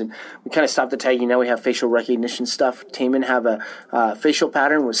programs, and we kind of stopped the tagging. Now we have facial recognition stuff. Taimen have a facial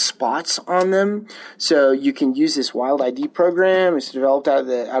pattern with spots on them, so you can use this Wild ID program. It's developed out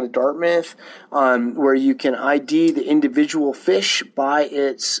of Dartmouth, where you can ID the individual fish by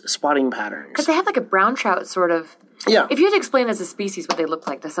its spotting patterns. Because they have like a brown trout sort of. Yeah. If you had to explain as a species what they look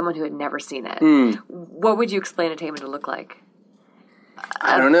like to someone who had never seen it, what would you explain a taimen to look like?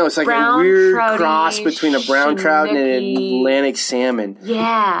 I don't know. It's like a weird cross between a brown trout and an Atlantic salmon.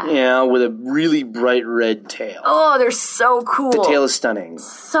 Yeah. With a really bright red tail. Oh, they're so cool. The tail is stunning.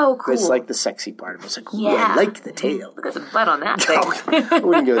 So cool. It's like the sexy part of it. It's like, I like the tail. Look at the butt on that thing. I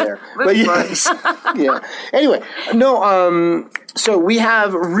wouldn't go there. But yes. Yeah. Anyway, no, so we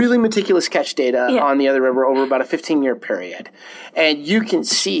have really meticulous catch data on the other river over about a 15-year period. And you can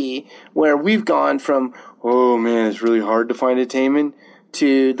see where we've gone from oh man, it's really hard to find a taimen,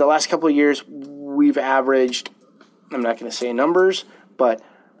 to the last couple of years, we've averaged, I'm not going to say numbers, but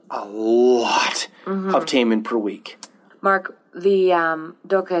a lot of taimen per week. Mark, the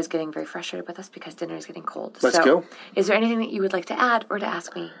Doka is getting very frustrated with us because dinner is getting cold. Let's go. Is there anything that you would like to add or to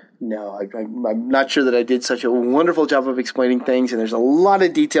ask me? No, I'm not sure that I did such a wonderful job of explaining things, and there's a lot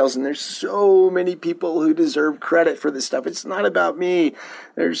of details, and there's so many people who deserve credit for this stuff. It's not about me.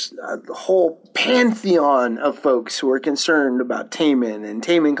 There's a whole pantheon of folks who are concerned about taimen and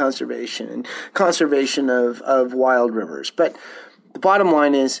taimen conservation and conservation of wild rivers. But the bottom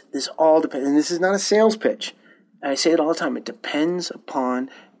line is, this all depends, and this is not a sales pitch. I say it all the time. It depends upon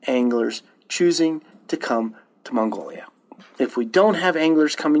anglers choosing to come to Mongolia. If we don't have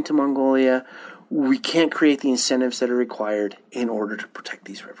anglers coming to Mongolia, we can't create the incentives that are required in order to protect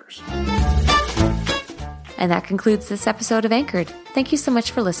these rivers. And that concludes this episode of Anchored. Thank you so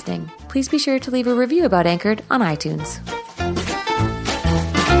much for listening. Please be sure to leave a review about Anchored on iTunes.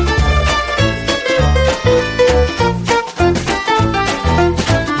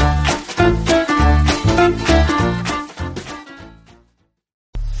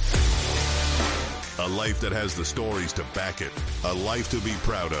 A life that has the stories to back it. A life to be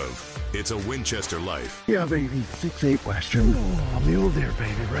proud of. It's a Winchester life. Yeah, baby. 6-8 Western. Oh, mule deer,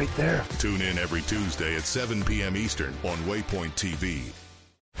 baby, right there. Tune in every Tuesday at 7 p.m. Eastern on Waypoint TV.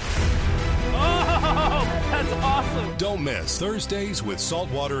 Oh, that's awesome. Don't miss Thursdays with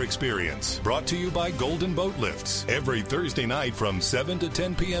Saltwater Experience. Brought to you by Golden Boat Lifts. Every Thursday night from 7 to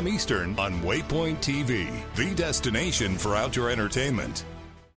 10 p.m. Eastern on Waypoint TV. The destination for outdoor entertainment.